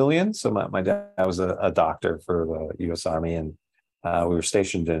civilian. So my dad was a doctor for the U.S. Army, and we were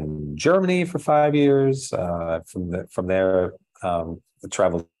stationed in Germany for 5 years. From there,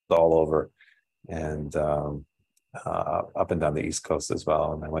 traveled all over, and up and down the East Coast as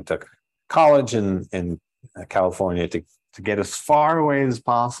well. And I went to college in California to get as far away as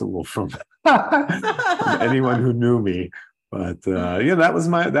possible from anyone who knew me. But that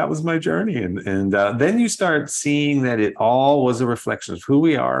was my journey, and then you start seeing that it all was a reflection of who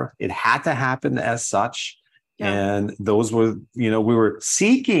we are. It had to happen as such. And those were, we were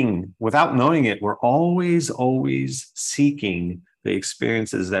seeking, without knowing it, we're always seeking the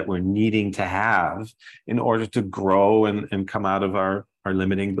experiences that we're needing to have in order to grow and come out of our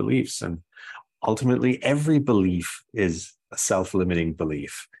limiting beliefs. And ultimately, every belief is a self-limiting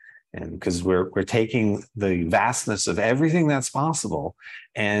belief. And because we're taking the vastness of everything that's possible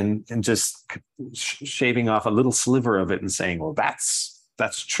and just shaving off a little sliver of it and saying, well, that's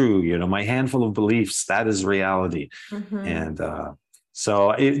true. You know, my handful of beliefs, that is reality. Mm-hmm.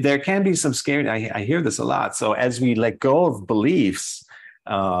 And there can be some scary. I hear this a lot. So as we let go of beliefs,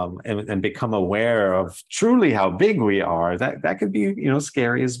 and become aware of truly how big we are, that could be, you know,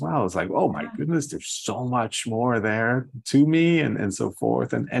 scary as well. It's like, oh my goodness, there's so much more there to me, and so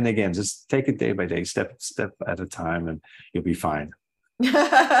forth. And again, just take it day by day, step at a time, and you'll be fine. You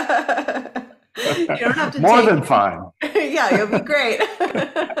don't have to more than fine. Yeah, you'll be great.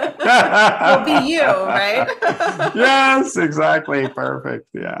 You'll be you, right? Yes, exactly. Perfect.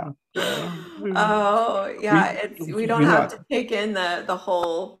 Yeah. Oh, yeah. We don't have to take in the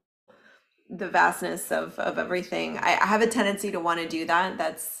vastness of everything. I have a tendency to want to do that.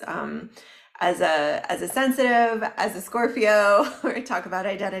 That's as a sensitive, as a Scorpio, where we talk about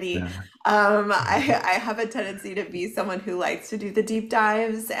identity. Yeah. I have a tendency to be someone who likes to do the deep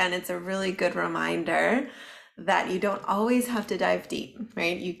dives, and it's a really good reminder that you don't always have to dive deep,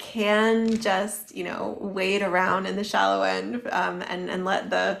 right? You can just, wade around in the shallow end, and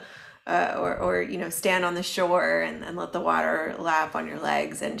let or stand on the shore and let the water lap on your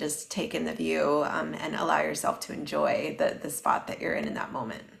legs and just take in the view, and allow yourself to enjoy the spot that you're in that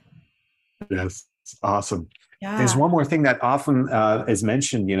moment. Yes, awesome. Yeah. There's one more thing that often is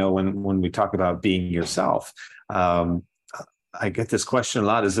mentioned, when we talk about being yourself. I get this question a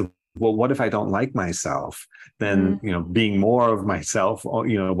lot: is, well, what if I don't like myself? Then, being more of myself,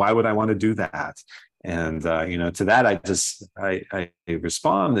 why would I want to do that? And, to that, I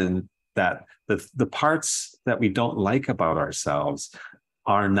respond in that the parts that we don't like about ourselves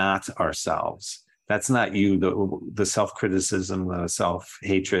are not ourselves. That's not you. The self-criticism, the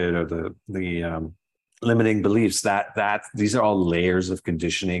self-hatred, or the limiting beliefs, that these are all layers of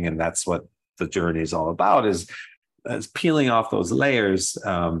conditioning. And that's what the journey is all about, is peeling off those layers.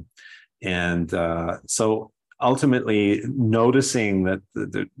 So ultimately, noticing that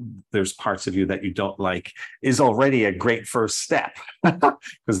there's parts of you that you don't like is already a great first step,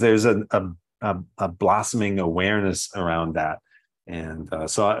 because there's a blossoming awareness around that. And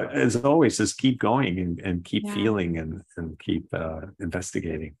so, as always, just keep going and keep feeling and keep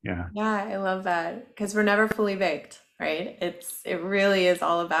investigating. Yeah. Yeah, I love that, because we're never fully baked, right? It really is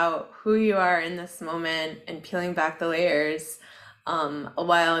all about who you are in this moment and peeling back the layers. A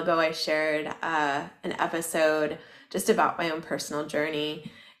while ago, I shared an episode just about my own personal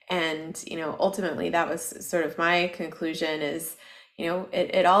journey. And, ultimately that was sort of my conclusion is,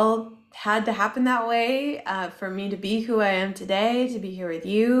 it all had to happen that way for me to be who I am today, to be here with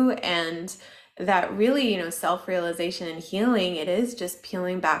you. And that really, self-realization and healing, it is just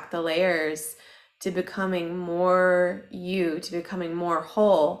peeling back the layers to becoming more you, to becoming more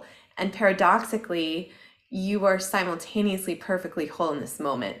whole. And paradoxically, you are simultaneously perfectly whole in this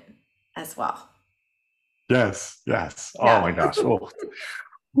moment as well. Yes. Yeah. Oh my gosh. Oh,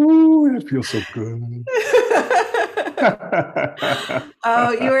 ooh, it feels so good.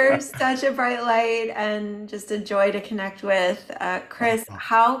 Oh, you're such a bright light and just a joy to connect with. Chris,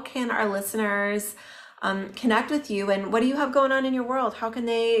 how can our listeners connect with you, and what do you have going on in your world? How can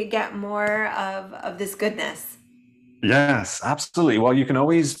they get more of this goodness? Yes, absolutely. Well, you can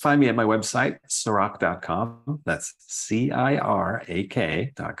always find me at my website, Cirak.com. That's CIRAK.com.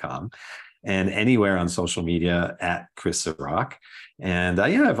 And anywhere on social media at Chris Cirak. And I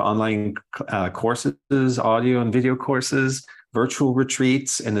have online courses, audio and video courses, virtual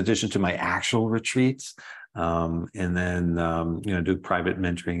retreats, in addition to my actual retreats. And then, do private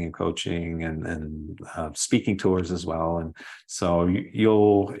mentoring and coaching and speaking tours as well. And so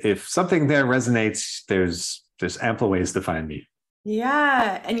if something there resonates, there's ample ways to find me.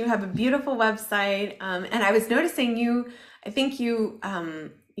 Yeah, and you have a beautiful website. And I was noticing I think you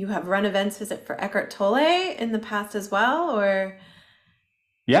have run events, was it for Eckhart Tolle in the past as well, or?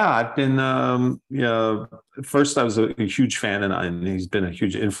 Yeah, I've been, first I was a huge fan, and he's been a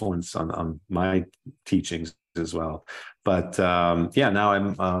huge influence on my teachings as well. But now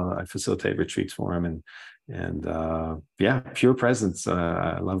I facilitate retreats for him, and pure presence.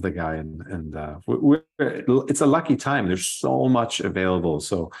 I love the guy, and it's a lucky time. There's so much available.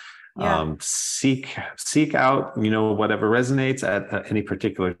 So seek out, whatever resonates at any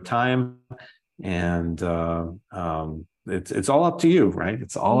particular time. And it's all up to you, right?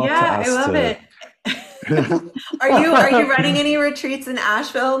 It's all up to us. I love it. Are you running any retreats in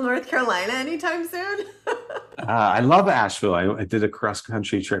Asheville, North Carolina anytime soon? I love Asheville. I did a cross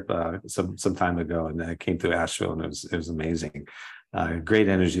country trip some time ago, and I came to Asheville, and it was amazing. Great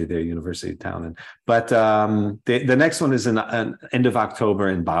energy there, University of Town. But the next one is in end of October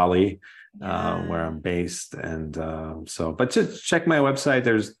in Bali, where I'm based. And but just check my website.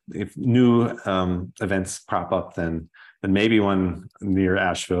 There's if new events pop up, then maybe one near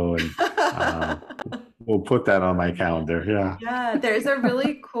Asheville, and we'll put that on my calendar. Yeah. Yeah, there's a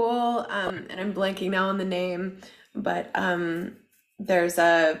really cool, and I'm blanking now on the name, but there's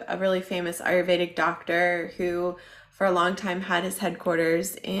a really famous Ayurvedic doctor who, for a long time, had his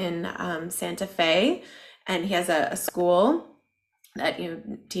headquarters in Santa Fe, and he has a school that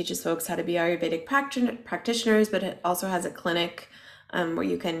teaches folks how to be Ayurvedic practitioners, but it also has a clinic where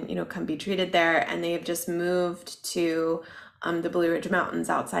you can come be treated there. And they have just moved to the Blue Ridge Mountains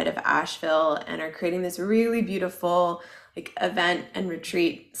outside of Asheville and are creating this really beautiful like event and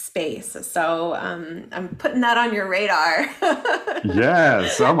retreat space. So I'm putting that on your radar.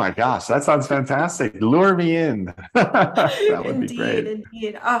 Yes. Oh my gosh, that sounds fantastic. Lure me in. That would be great.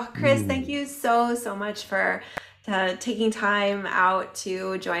 Indeed. Oh, Chris, thank you so much for taking time out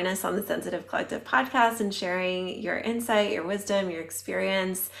to join us on the Sensitive Collective podcast and sharing your insight, your wisdom, your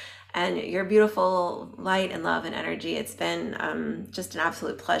experience, and your beautiful light and love and energy. It's been just an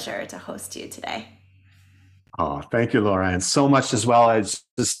absolute pleasure to host you today. Oh, thank you, Laura, and so much as well. As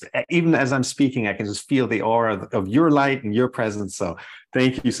just even as I'm speaking, I can just feel the aura of your light and your presence. So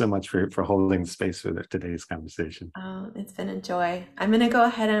thank you so much for holding space for today's conversation. Oh, it's been a joy. I'm going to go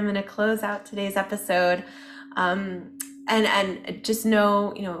ahead and I'm going to close out today's episode. And just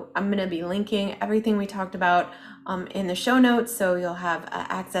know, I'm going to be linking everything we talked about in the show notes. So you'll have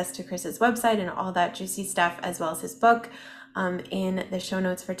access to Chris's website and all that juicy stuff, as well as his book in the show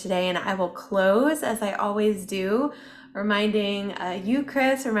notes for today. And I will close, as I always do, reminding you,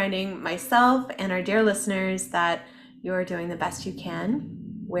 Chris, reminding myself and our dear listeners that you're doing the best you can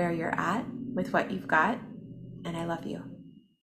where you're at with what you've got. And I love you.